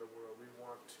light of the world. We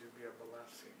want to be a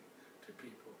blessing to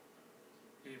people,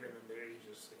 even in the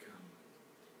ages to come,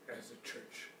 as the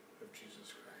church of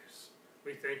Jesus Christ.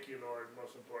 We thank you, Lord,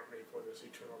 most importantly, for this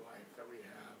eternal life that we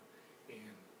have in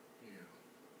you.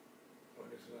 Lord,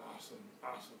 this is awesome,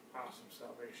 awesome, awesome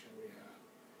salvation we have.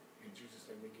 In Jesus'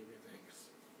 name we give you thanks.